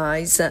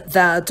realize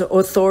that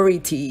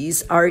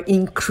authorities are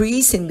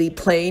increasingly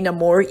playing a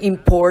more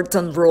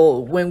important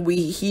role when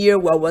we hear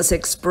what was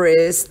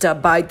expressed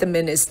by the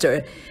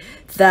minister,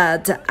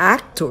 that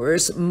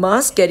actors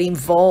must get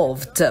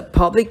involved.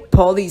 Public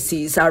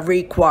policies are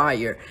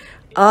required.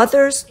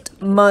 Others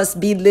must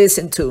be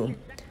listened to.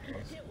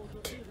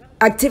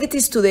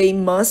 Activities today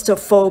must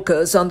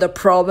focus on the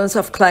problems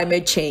of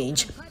climate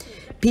change.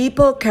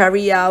 People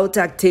carry out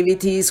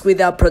activities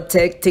without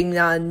protecting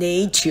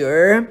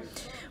nature,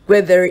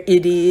 whether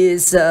it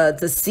is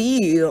the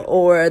sea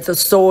or the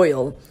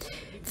soil.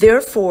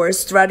 Therefore,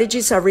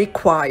 strategies are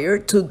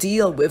required to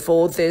deal with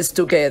all this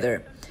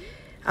together.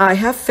 I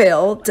have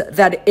felt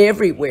that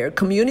everywhere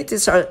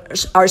communities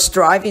are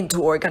striving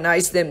to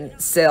organize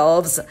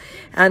themselves,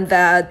 and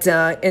that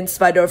in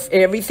spite of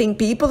everything,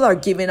 people are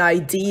giving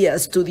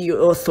ideas to the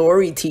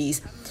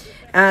authorities,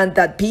 and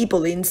that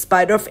people, in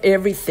spite of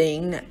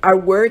everything, are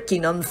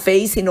working on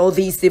facing all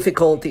these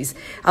difficulties.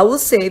 I will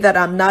say that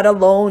I'm not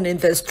alone in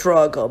the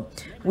struggle.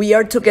 We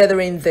are together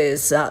in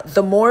this.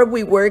 The more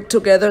we work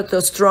together,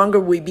 the stronger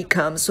we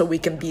become, so we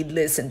can be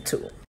listened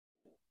to.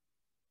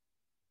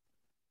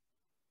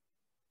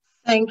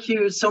 Thank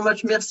you so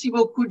much. Merci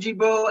beaucoup,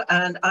 Jibo.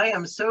 And I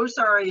am so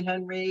sorry,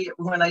 Henry.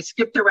 When I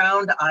skipped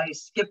around, I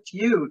skipped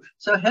you.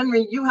 So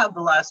Henry, you have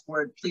the last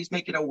word. Please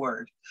make it a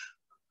word.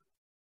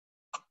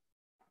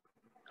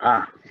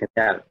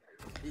 Genial.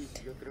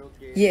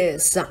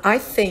 Yes, I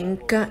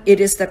think it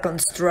is the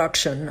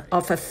construction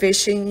of a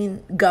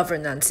fishing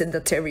governance in the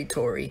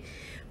territory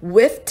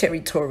with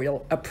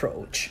territorial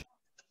approach.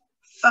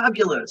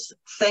 Fabulous.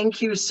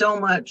 Thank you so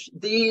much.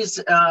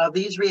 These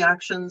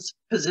reactions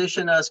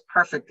position us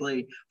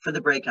perfectly for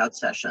the breakout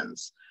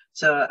sessions.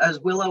 So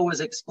as Willow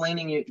was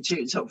explaining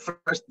so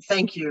first,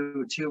 thank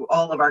you to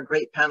all of our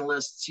great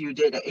panelists. You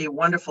did a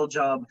wonderful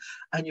job,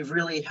 and you've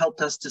really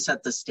helped us to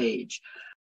set the stage.